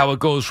weird how it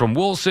goes from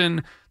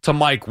Wilson to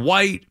Mike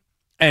White,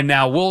 and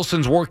now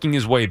Wilson's working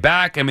his way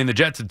back. I mean, the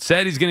Jets had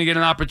said he's going to get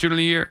an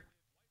opportunity here.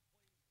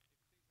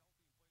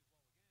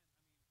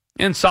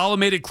 And Saleh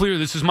made it clear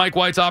this is Mike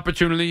White's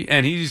opportunity,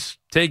 and he's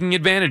taking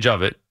advantage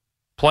of it,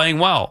 playing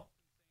well.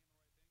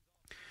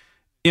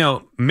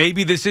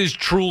 Maybe this is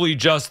truly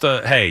just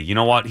hey, you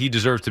know what? He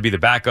deserves to be the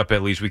backup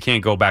at least. We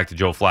can't go back to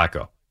Joe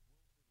Flacco.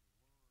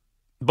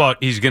 But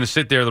he's going to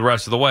sit there the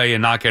rest of the way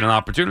and not get an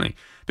opportunity.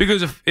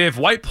 Because if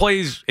White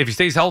plays, if he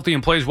stays healthy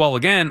and plays well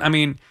again, I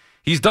mean,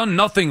 he's done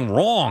nothing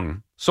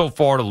wrong so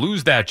far to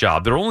lose that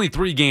job. There are only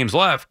 3 games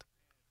left.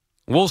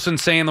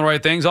 Wilson's saying the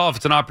right things. Oh, if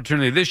it's an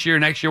opportunity this year,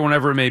 next year,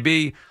 whenever it may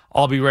be,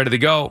 I'll be ready to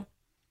go.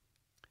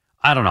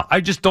 I don't know. I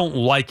just don't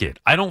like it.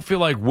 I don't feel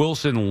like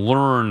Wilson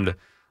learned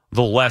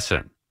the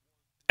lesson.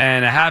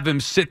 And have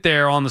him sit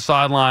there on the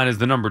sideline as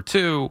the number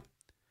 2,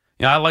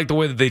 I like the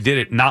way that they did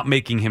it, not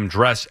making him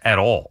dress at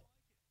all.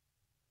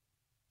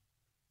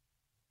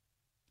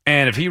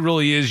 And if he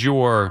really is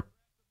your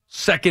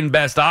second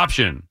best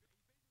option,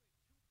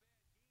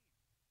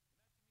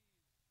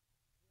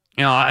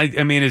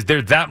 I mean, is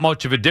there that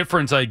much of a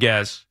difference, I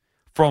guess,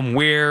 from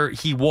where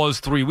he was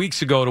 3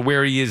 weeks ago to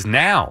where he is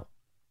now?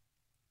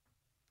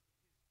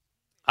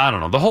 I don't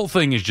know. The whole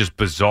thing is just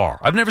bizarre.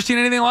 I've never seen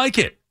anything like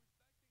it.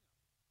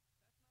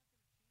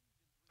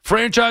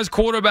 Franchise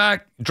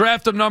quarterback,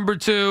 draft him number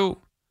 2.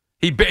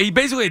 He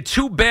basically had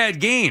 2 bad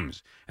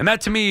games. And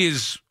that to me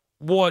is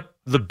what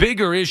the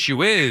bigger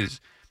issue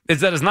is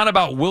that it's not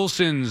about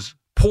Wilson's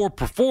poor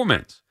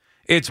performance.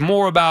 It's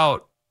more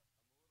about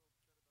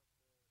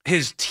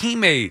his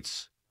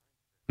teammates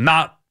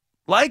not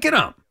liking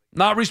him,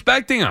 not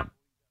respecting him.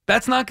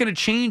 That's not going to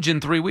change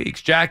in 3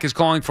 weeks. Jack is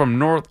calling from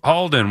North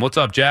Halden. What's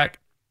up, Jack?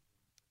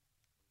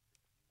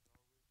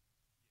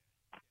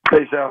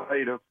 Hey, Sal. How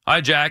you doing?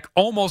 Hi, Jack.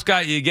 Almost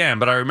got you again,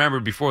 but I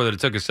remembered before that it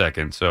took a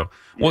second. So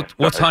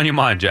what's on your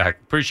mind, Jack?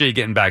 Appreciate you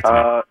getting back to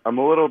me. I'm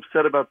a little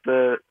upset about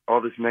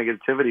all this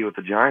negativity with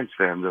the Giants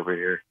fans over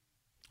here.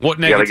 What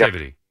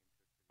negativity?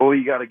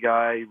 You got a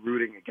guy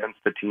rooting against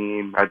the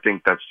team. I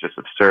think that's just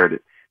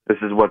absurd. This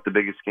is the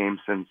biggest game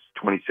since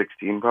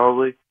 2016,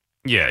 probably.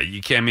 Yeah,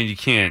 you can't. I mean,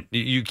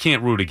 you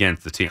can't root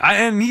against the team.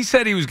 And he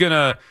said he was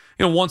gonna,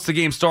 once the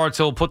game starts,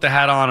 he'll put the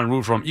hat on and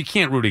root for him. You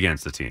can't root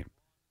against the team.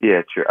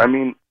 Yeah, true. I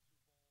mean,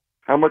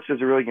 how much is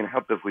it really going to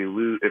help if we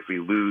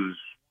lose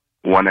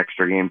 1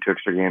 extra game, 2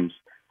 extra games?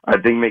 I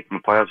think making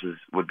the playoffs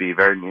would be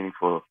very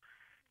meaningful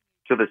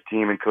to this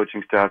team and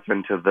coaching staff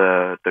and to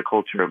the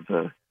culture of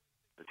the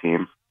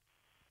team.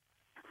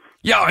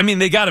 Yeah, I mean,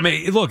 they got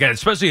to look,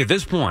 especially at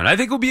this point. I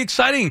think it will be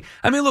exciting.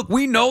 I mean, look,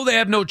 we know they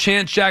have no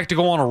chance, Jack, to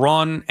go on a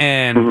run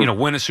and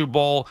win a Super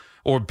Bowl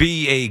or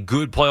be a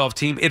good playoff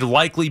team. It'd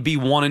likely be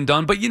one and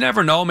done, but you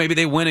never know. Maybe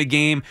they win a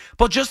game.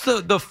 But just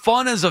the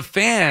fun as a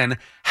fan,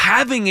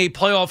 having a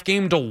playoff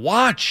game to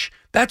watch,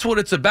 that's what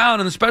it's about.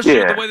 And especially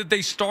the way that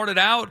they started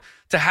out,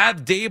 to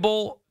have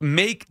Dable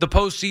make the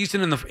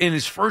postseason in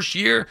his first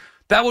year,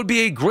 that would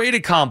be a great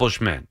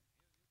accomplishment.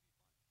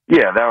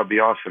 Yeah, that would be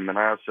awesome. And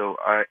I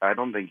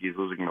don't think he's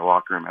losing the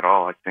locker room at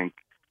all. I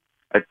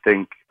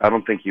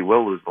don't think he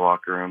will lose the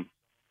locker room.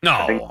 No,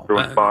 I think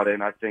everyone's bought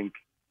in. I think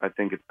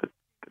it's the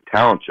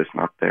talent's just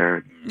not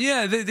there.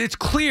 Yeah, it's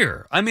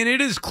clear. I mean,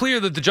 it is clear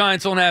that the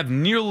Giants don't have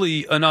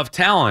nearly enough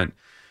talent.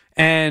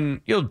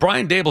 And,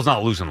 Brian Dable's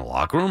not losing the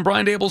locker room.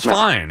 Brian Dable's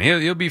fine.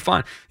 He'll be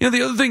fine. The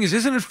other thing is,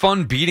 isn't it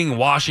fun beating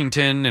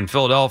Washington and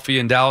Philadelphia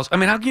and Dallas? I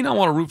mean, how can you not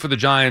want to root for the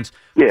Giants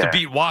to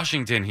beat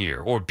Washington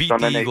here or beat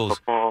the Eagles?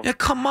 Yeah,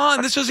 come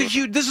on. This is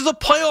a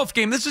playoff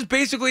game. This is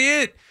basically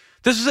it.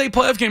 This is a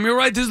playoff game. You're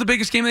right. This is the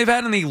biggest game they've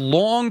had in a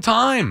long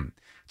time.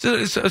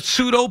 It's a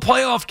pseudo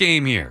playoff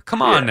game here.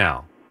 Come on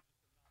now.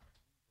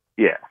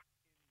 Yeah.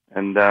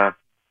 And, that's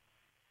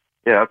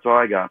all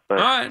I got. But,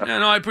 all right.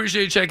 No, I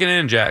appreciate you checking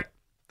in, Jack.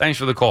 Thanks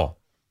for the call.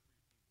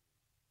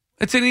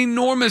 It's an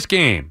enormous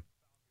game.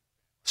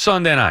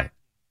 Sunday night.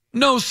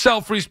 No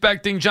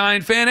self-respecting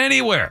Giant fan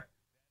anywhere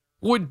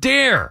would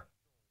dare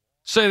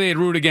say they'd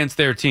root against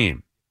their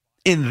team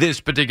in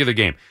this particular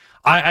game.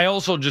 I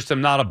also just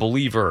am not a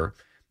believer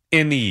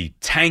in the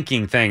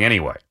tanking thing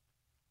anyway.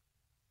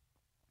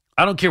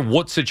 I don't care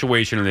what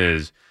situation it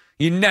is.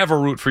 You never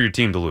root for your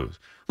team to lose.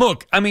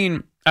 Look, I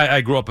mean,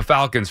 I grew up a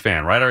Falcons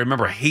fan, right? I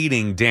remember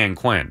hating Dan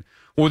Quinn.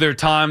 Were there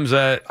times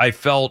that I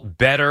felt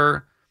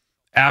better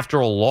after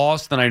a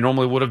loss than I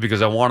normally would have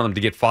because I wanted them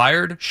to get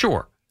fired?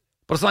 Sure.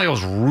 But it's not like I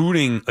was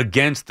rooting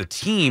against the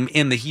team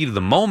in the heat of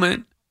the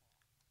moment.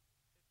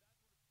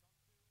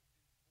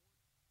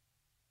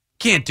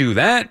 Can't do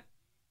that.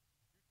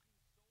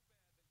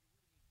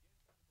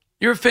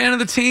 You're a fan of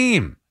the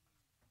team.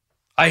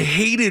 I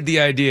hated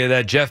the idea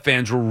that Jeff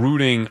fans were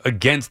rooting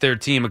against their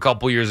team a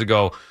couple years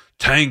ago.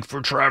 Tank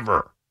for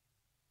Trevor.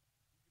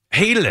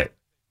 Hated it.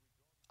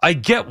 I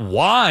get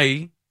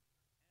why,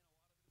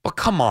 but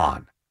come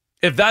on.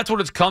 If that's what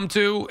it's come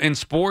to in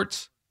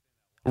sports,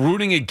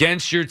 rooting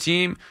against your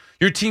team's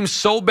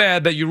so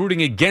bad that you're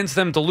rooting against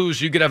them to lose,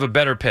 so you could have a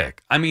better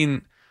pick. I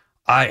mean,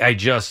 I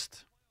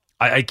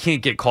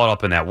can't get caught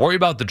up in that. Worry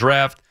about the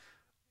draft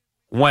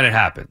when it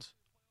happens.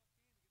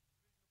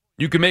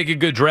 You can make a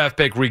good draft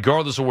pick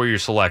regardless of where you're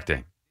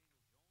selecting.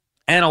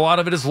 And a lot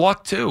of it is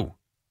luck, too.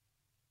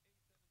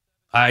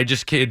 I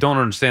just don't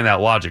understand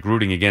that logic,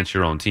 rooting against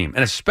your own team.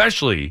 And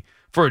especially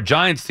for a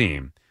Giants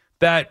team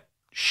that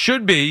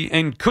should be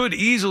and could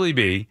easily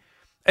be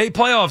a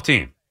playoff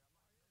team.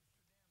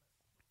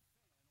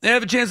 They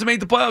have a chance to make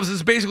the playoffs. This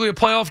is basically a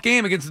playoff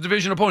game against a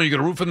division opponent. You're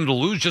going to root for them to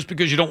lose just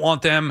because you don't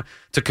want them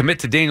to commit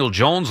to Daniel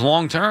Jones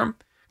long term?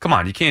 Come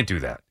on, you can't do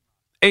that.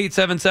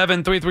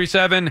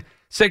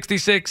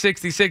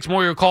 877-337-6666.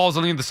 More of your calls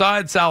on the other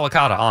side. Sal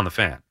Licata on the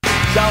Fan.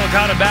 Sal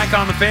Licata back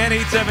on the Fan.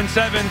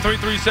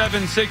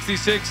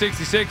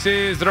 877-337-6666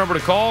 is the number to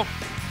call.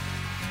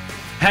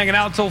 Hanging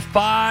out till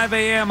 5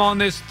 a.m. on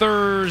this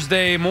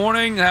Thursday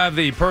morning. Have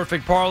the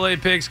perfect parlay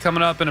picks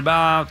coming up in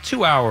about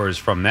 2 hours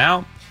from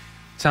now.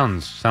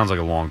 Sounds like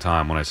a long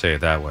time when I say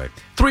it that way.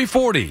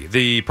 3:40,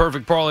 the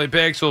perfect parlay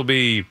picks will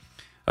be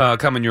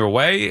coming your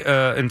way.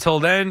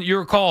 Until then,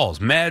 your calls.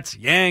 Mets,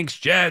 Yanks,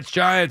 Jets,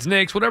 Giants,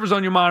 Knicks, whatever's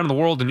on your mind in the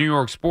world of New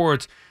York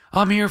sports.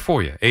 I'm here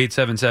for you.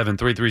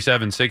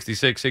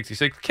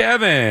 877-337-6666.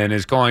 Kevin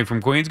is calling from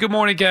Queens. Good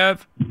morning, Kev.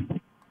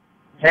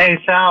 Hey,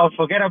 Sal,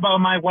 forget about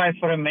my wife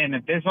for a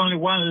minute. There's only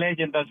one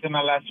legend that's going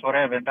to last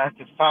forever. That's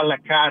the Sal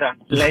Licata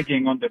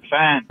legend on the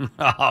Fan.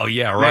 Oh,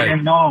 yeah, right. Let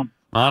him know.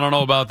 I don't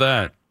know about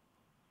that.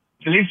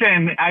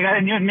 Listen, I got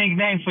a new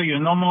nickname for you.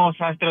 No more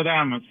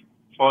Sastradamus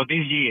for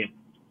this year.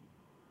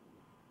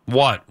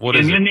 What? What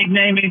is it? The new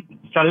nickname is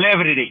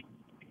Celebrity.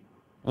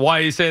 Why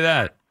do you say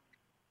that?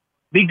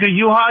 Because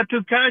you're hard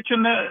to catch,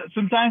 and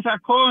sometimes I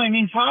call and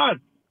it's hard.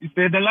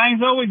 The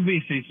line's always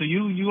busy, so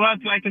you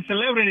act like a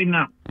celebrity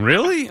now.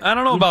 Really? I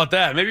don't know about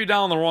that. Maybe you're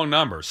down the wrong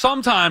number.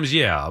 Sometimes,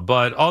 yeah,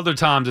 but other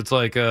times it's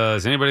like,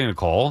 is anybody going to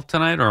call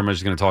tonight, or am I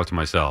just going to talk to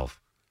myself?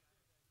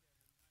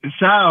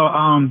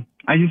 Sal,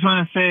 I just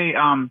want to say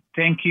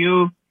thank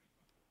you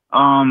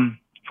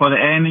for the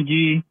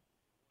energy,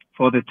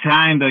 for the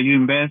time that you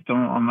invest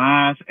on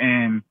us,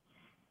 and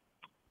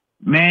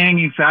man,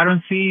 if I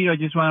don't see you, I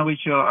just want to wish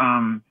you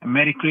a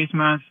Merry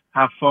Christmas.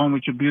 Have fun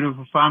with your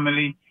beautiful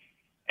family,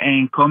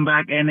 and come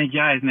back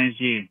energized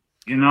next year.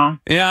 You know?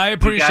 Yeah, I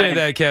appreciate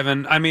that,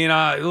 Kevin. I mean,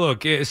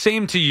 look,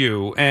 same to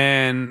you.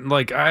 And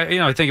like,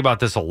 I think about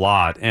this a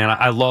lot, and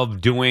I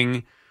love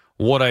doing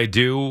what I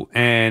do,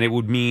 and it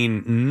would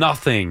mean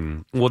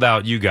nothing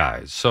without you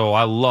guys. So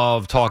I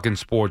love talking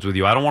sports with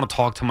you. I don't want to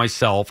talk to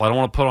myself. I don't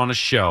want to put on a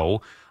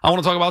show. I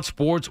want to talk about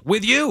sports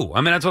with you. I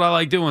mean, that's what I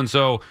like doing.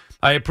 So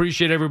I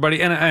appreciate everybody,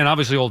 and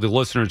obviously all the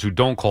listeners who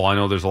don't call. I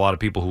know there's a lot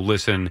of people who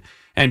listen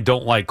and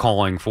don't like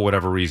calling for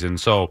whatever reason.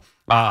 So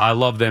I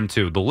love them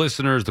too. The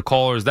listeners, the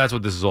callers, that's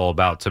what this is all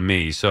about to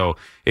me. So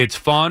it's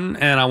fun,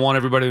 and I want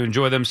everybody to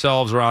enjoy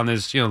themselves around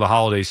this, the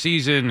holiday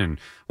season and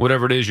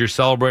whatever it is you're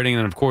celebrating,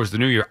 and of course the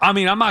New Year. I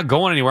mean, I'm not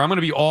going anywhere. I'm going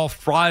to be off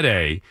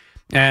Friday,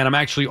 and I'm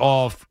actually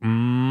off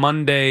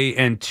Monday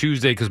and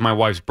Tuesday because my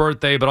wife's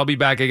birthday, but I'll be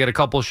back. I get a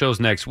couple of shows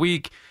next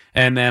week,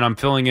 and then I'm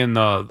filling in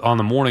on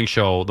the morning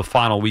show the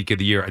final week of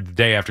the year, the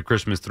day after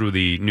Christmas through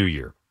the New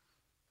Year.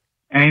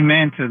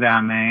 Amen to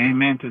that, man.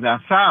 Amen to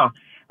that. So,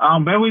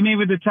 bear with me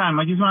with the time.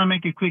 I just want to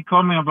make a quick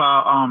comment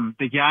about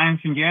the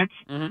Giants and Jets.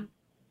 Mm-hmm.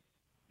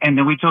 And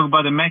then we talk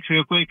about the Mets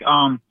real quick.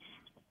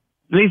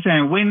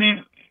 Listen,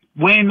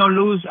 win or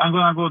lose, I'm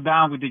going to go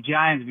down with the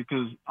Giants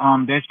because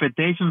the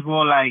expectations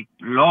were like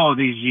low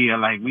this year.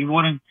 Like we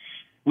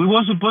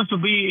were supposed to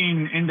be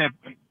in the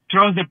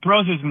trust the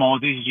process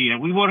mode this year.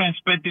 We weren't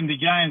expecting the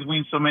Giants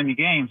win so many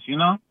games,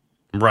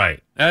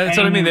 Right. That's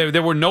what I mean.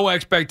 There were no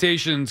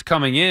expectations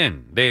coming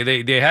in.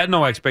 They had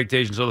no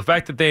expectations. So the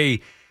fact that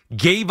they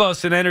gave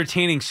us an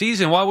entertaining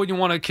season, why would you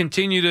want to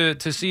continue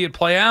to see it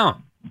play out?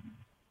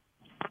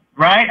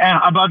 Right.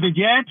 About the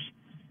Jets,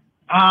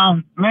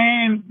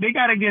 man, they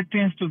got to get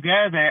things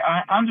together.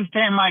 I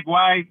understand Mike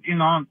White,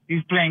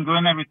 he's playing good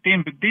and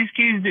everything, but this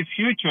kid is the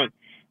future.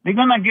 They're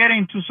going to get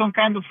into some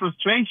kind of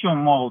frustration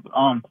mode.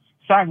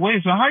 Zach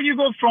Wilson, how do you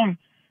go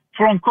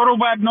from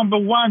quarterback number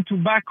one to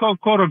backup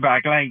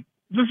quarterback? Like,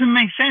 doesn't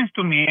make sense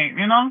to me,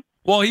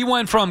 Well, he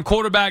went from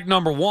quarterback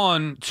number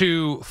one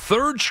to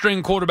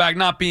third-string quarterback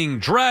not being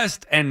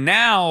dressed, and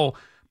now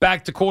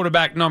back to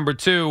quarterback number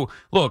two.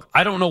 Look,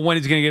 I don't know when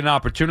he's going to get an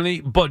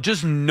opportunity, but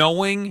just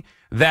knowing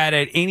that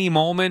at any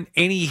moment,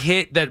 any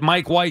hit that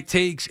Mike White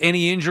takes,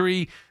 any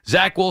injury,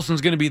 Zach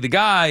Wilson's going to be the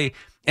guy,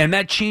 and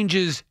that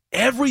changes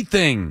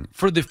everything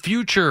for the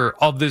future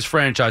of this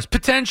franchise.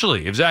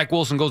 Potentially, if Zach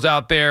Wilson goes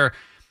out there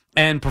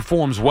and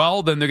performs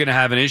well, then they're going to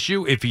have an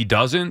issue. If he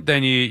doesn't,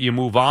 then you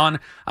move on.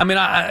 I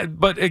mean,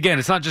 but again,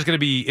 it's not just going to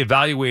be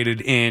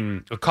evaluated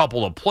in a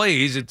couple of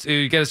plays.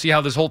 You got to see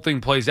how this whole thing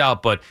plays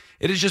out. But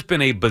it has just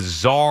been a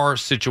bizarre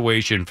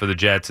situation for the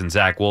Jets and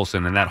Zach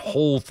Wilson, and that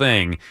whole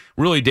thing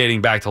really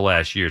dating back to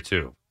last year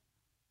too.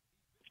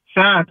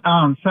 Sal,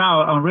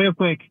 real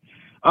quick,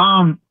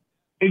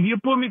 if you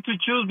put me to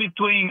choose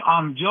between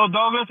Joe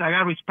Douglas, I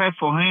got respect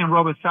for him and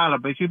Robert Saleh.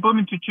 But if you put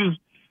me to choose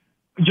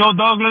Joe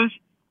Douglas,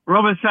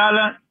 Robert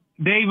Saleh,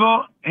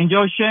 Davo, and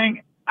Joe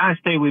Schoen, I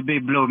stay with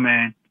Big Blue,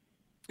 man.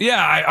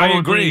 Yeah, I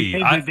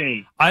agree. Every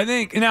day. I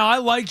think, now I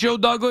like Joe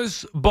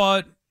Douglas,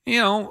 but,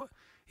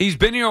 he's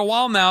been here a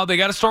while now. They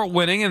got to start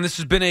winning, and this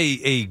has been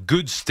a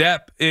good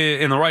step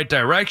in the right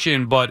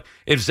direction. But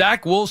if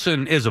Zach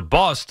Wilson is a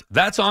bust,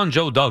 that's on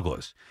Joe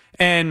Douglas.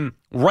 And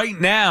right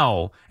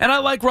now, and I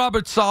like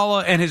Robert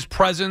Saleh and his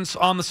presence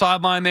on the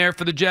sideline there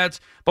for the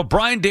Jets, but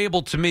Brian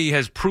Daboll, to me,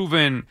 has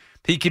proven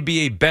he could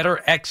be a better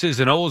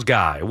X's and O's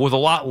guy with a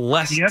lot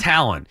less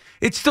talent.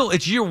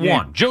 It's year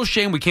one. Joe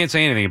Schoen, we can't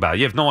say anything about.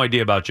 You have no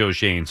idea about Joe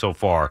Schoen so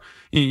far.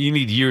 You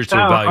need years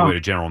to evaluate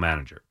a general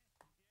manager.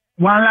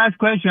 One last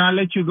question. I'll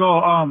let you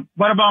go.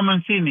 What about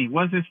Mancini?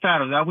 What's his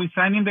status? Are we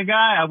signing the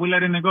guy? Are we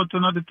letting him go to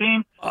another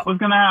team? What's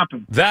going to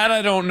happen? That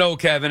I don't know,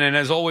 Kevin. And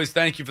as always,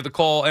 thank you for the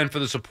call and for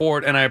the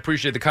support. And I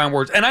appreciate the kind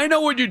words. And I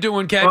know what you're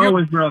doing, Kev.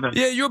 Always, brother.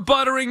 Yeah, you're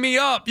buttering me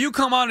up. You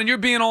come on and you're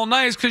being all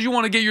nice because you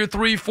want to get your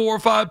 3, 4,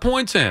 5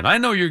 points in. I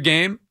know your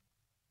game.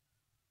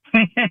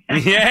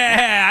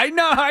 Yeah,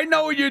 I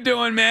know what you're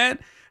doing, man.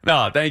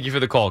 No, thank you for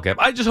the call, Kev.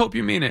 I just hope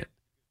you mean it.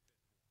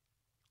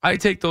 I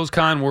take those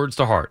kind words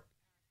to heart.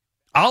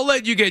 I'll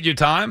let you get your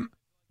time.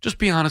 Just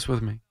be honest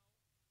with me.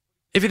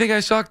 If you think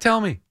I suck,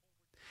 tell me.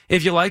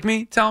 If you like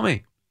me, tell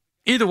me.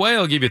 Either way,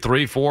 I'll give you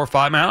 3, 4,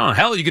 5. Man, I don't know.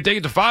 Hell, you could take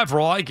it to 5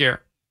 for all I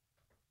care.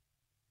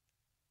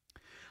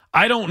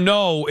 I don't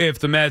know if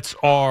the Mets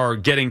are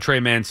getting Trey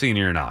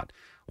Mancini or not.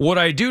 What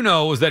I do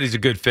know is that he's a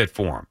good fit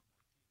for him.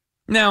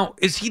 Now,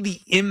 is he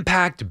the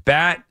impact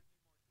bat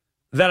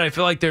that I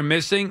feel like they're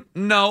missing?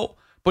 No,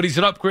 but he's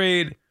an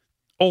upgrade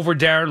over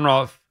Darren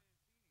Ruff.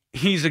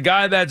 He's a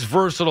guy that's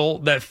versatile,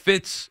 that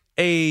fits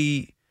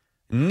a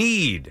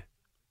need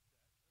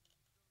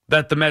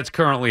that the Mets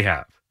currently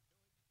have.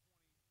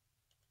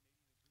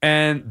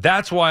 And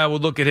that's why I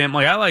would look at him.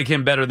 I like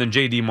him better than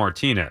J.D.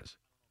 Martinez.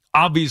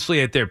 Obviously,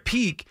 at their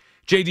peak,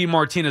 J.D.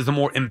 Martinez is the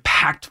more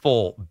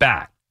impactful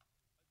bat.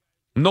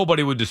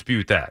 Nobody would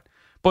dispute that.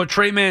 But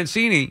Trey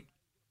Mancini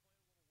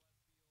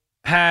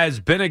has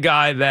been a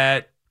guy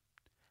that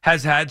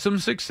has had some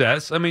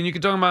success. I mean, you're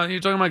talking about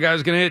a guy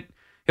who's going to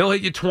he'll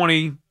hit you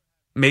 20,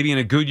 maybe in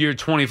a good year,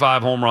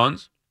 25 home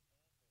runs.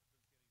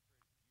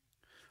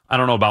 I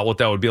don't know about what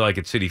that would be like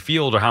at Citi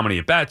Field or how many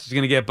at-bats he's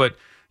going to get, but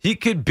he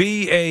could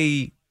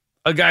be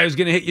a guy who's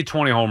going to hit you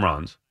 20 home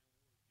runs.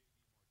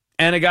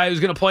 And a guy who's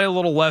going to play a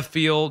little left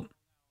field,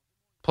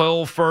 play a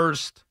little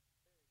first,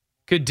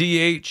 could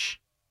DH.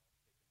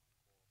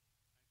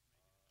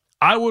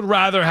 I would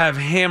rather have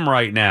him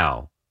right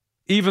now,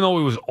 even though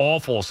he was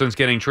awful since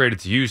getting traded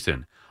to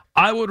Houston.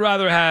 I would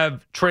rather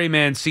have Trey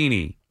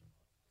Mancini,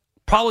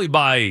 probably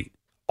by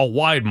a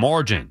wide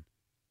margin,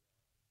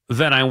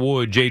 than I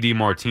would J.D.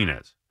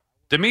 Martinez.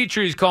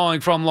 Dimitri's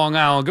calling from Long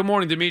Island. Good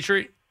morning,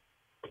 Dimitri.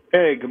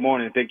 Hey, good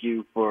morning. Thank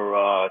you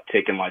for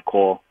taking my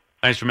call.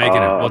 Thanks for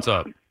making it. What's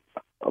up?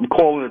 I'm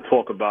calling to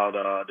talk about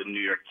the New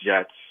York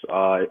Jets.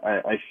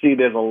 I see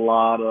there's a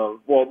lot of,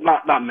 well,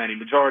 not many.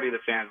 Majority of the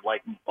fans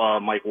like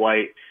Mike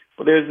White,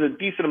 but there's a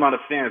decent amount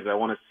of fans that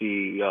want to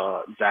see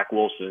Zach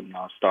Wilson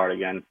start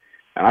again.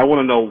 And I want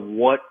to know,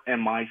 what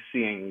am I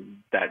seeing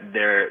that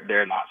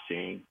they're not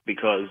seeing?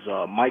 Because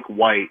Mike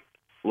White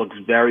looks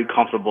very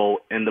comfortable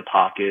in the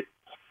pocket,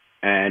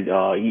 and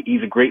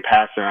he's a great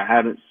passer. I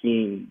haven't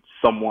seen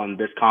someone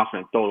this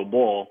confident throw the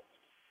ball.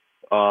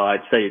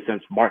 I'd say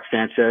since Mark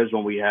Sanchez,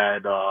 when we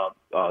had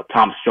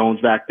Thomas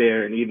Jones back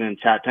there, and even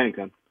Chad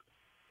Pennington.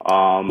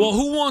 Well,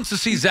 who wants to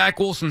see Zach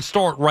Wilson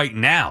start right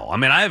now? I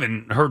mean, I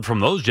haven't heard from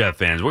those Jet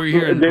fans. What are you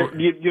hearing?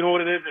 You know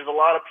what it is? There's a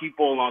lot of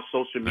people on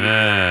social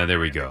media. There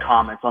we go.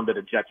 Comments under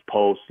the Jets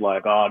post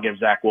like, give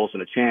Zach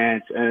Wilson a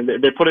chance. And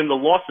they're putting the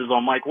losses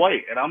on Mike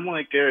White. And I'm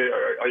like,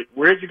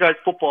 where's your guys'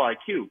 football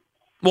IQ?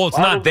 Well, it's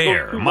not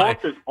there. Those two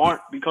losses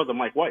aren't because of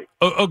Mike White.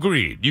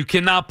 Agreed. You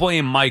cannot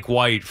blame Mike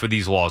White for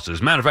these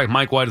losses. Matter of fact,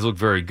 Mike White has looked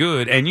very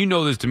good. And you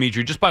know this,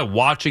 Dimitri, just by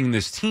watching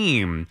this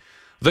team.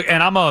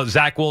 And I'm a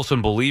Zach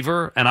Wilson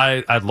believer, and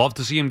I'd love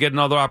to see him get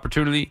another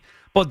opportunity.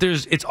 But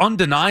it's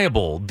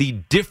undeniable the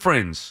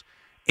difference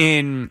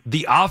in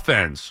the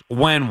offense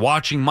when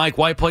watching Mike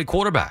White play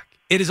quarterback.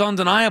 It is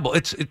undeniable.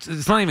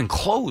 It's not even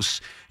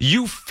close.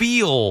 You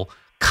feel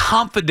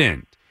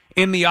confident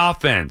in the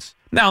offense.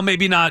 Now,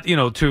 maybe not,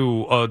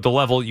 to the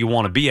level you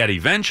want to be at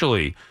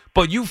eventually,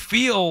 but you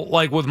feel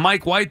like with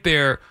Mike White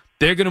there,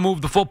 they're going to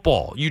move the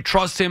football. You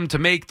trust him to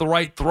make the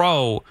right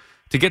throw,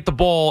 to get the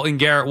ball in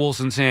Garrett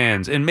Wilson's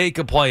hands and make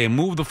a play and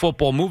move the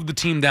football, move the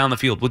team down the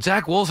field. With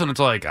Zach Wilson, it's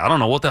like, I don't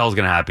know what the hell is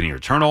going to happen here.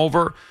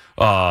 Turnover,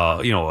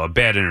 a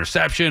bad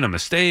interception, a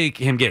mistake,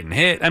 him getting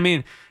hit. I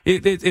mean,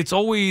 it's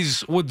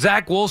always, with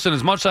Zach Wilson,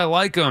 as much as I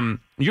like him,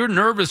 you're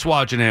nervous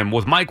watching him.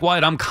 With Mike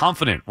White, I'm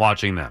confident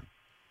watching them.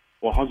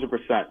 Well, 100%.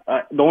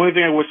 The only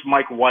thing I wish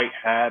Mike White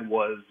had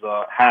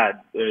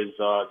is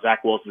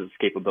Zach Wilson's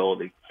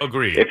escapability.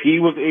 Agreed. If he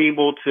was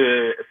able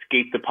to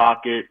escape the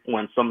pocket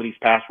when some of these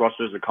pass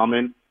rushers are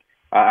coming,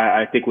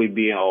 I think we'd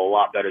be in a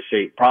lot better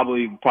shape.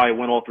 Probably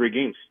win all 3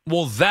 games.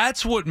 Well,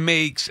 that's what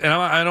makes, and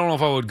I don't know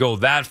if I would go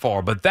that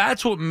far, but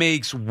that's what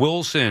makes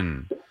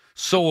Wilson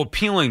so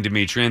appealing,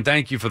 Dimitri, and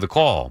thank you for the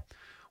call,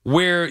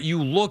 where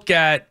you look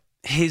at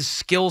his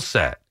skill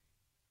set.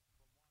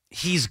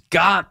 He's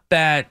got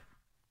that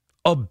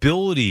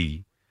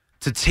ability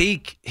to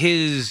take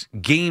his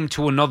game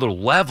to another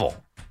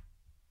level,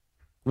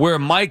 where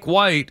Mike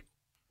White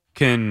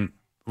can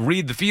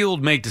read the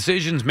field, make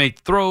decisions, make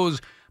throws,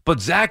 but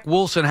Zach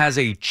Wilson has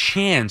a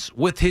chance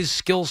with his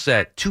skill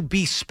set to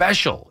be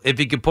special if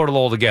he can put it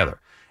all together.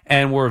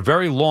 And we're a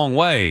very long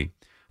way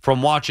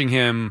from watching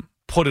him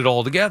put it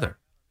all together.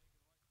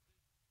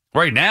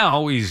 Right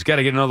now, he's got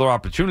to get another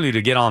opportunity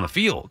to get on the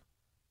field.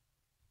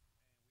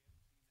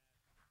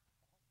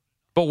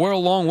 But we're a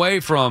long way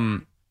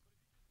from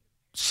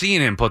seeing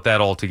him put that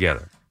all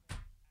together.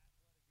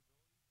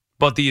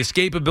 But the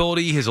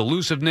escapability, his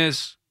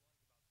elusiveness,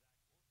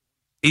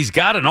 he's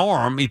got an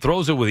arm. He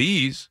throws it with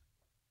ease.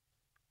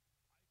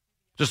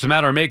 Just a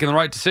matter of making the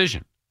right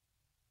decision.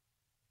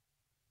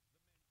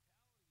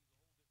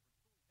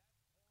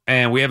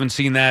 And we haven't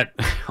seen that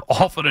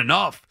often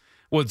enough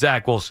with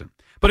Zach Wilson.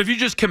 But if you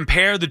just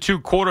compare the two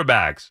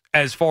quarterbacks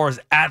as far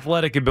as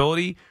athletic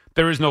ability,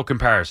 there is no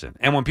comparison.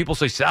 And when people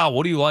say, Sal,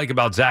 what do you like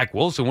about Zach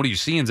Wilson? What do you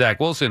see in Zach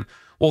Wilson?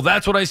 Well,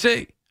 that's what I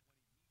see.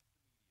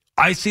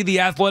 I see the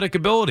athletic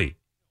ability.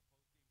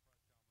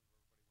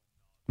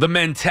 The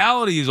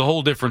mentality is a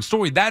whole different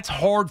story. That's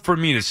hard for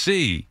me to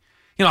see.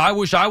 I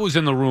wish I was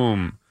in the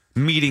room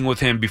meeting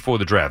with him before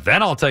the draft.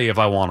 Then I'll tell you if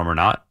I want him or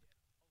not.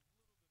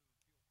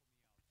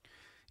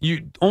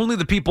 Only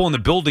the people in the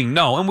building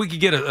know. And we could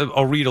get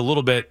a read a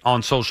little bit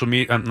on social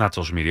media, not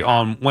social media,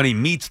 on when he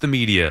meets the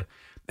media.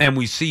 And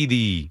we see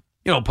the,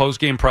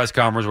 post-game press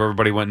conference where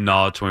everybody went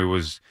nuts, when he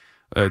was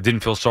didn't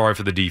feel sorry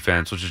for the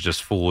defense, which is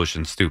just foolish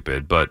and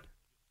stupid. But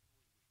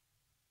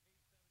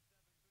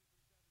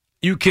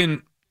you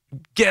can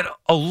get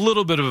a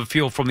little bit of a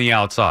feel from the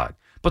outside.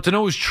 But to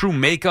know his true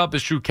makeup,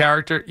 his true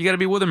character, you got to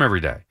be with him every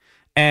day.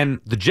 And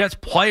the Jets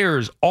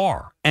players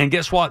are. And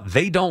guess what?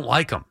 They don't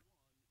like him.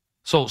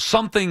 So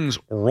something's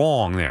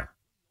wrong there.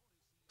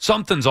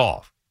 Something's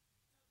off.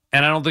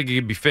 And I don't think it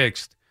can be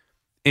fixed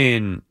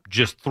in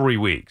just 3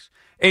 weeks.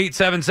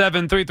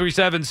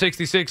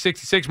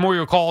 877-337-6666. More of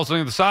your calls on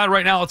the other side.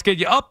 Right now, let's get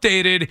you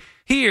updated.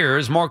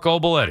 Here's Marco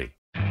Belletti.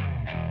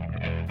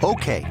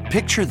 Okay,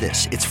 picture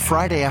this. It's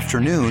Friday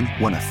afternoon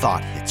when a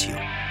thought hits you.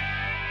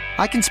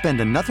 I can spend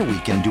another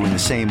weekend doing the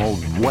same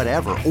old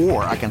whatever,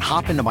 or I can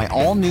hop into my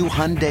all-new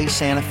Hyundai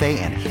Santa Fe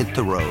and hit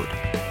the road.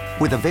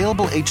 With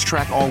available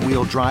H-Track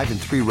all-wheel drive and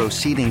 3-row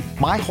seating,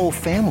 my whole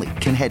family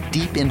can head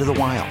deep into the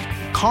wild.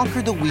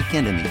 Conquer the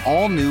weekend in the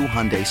all-new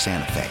Hyundai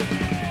Santa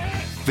Fe.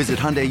 Visit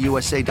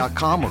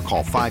HyundaiUSA.com or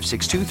call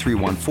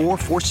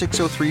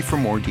 562-314-4603 for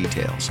more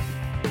details.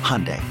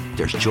 Hyundai,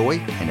 there's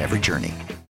joy in every journey.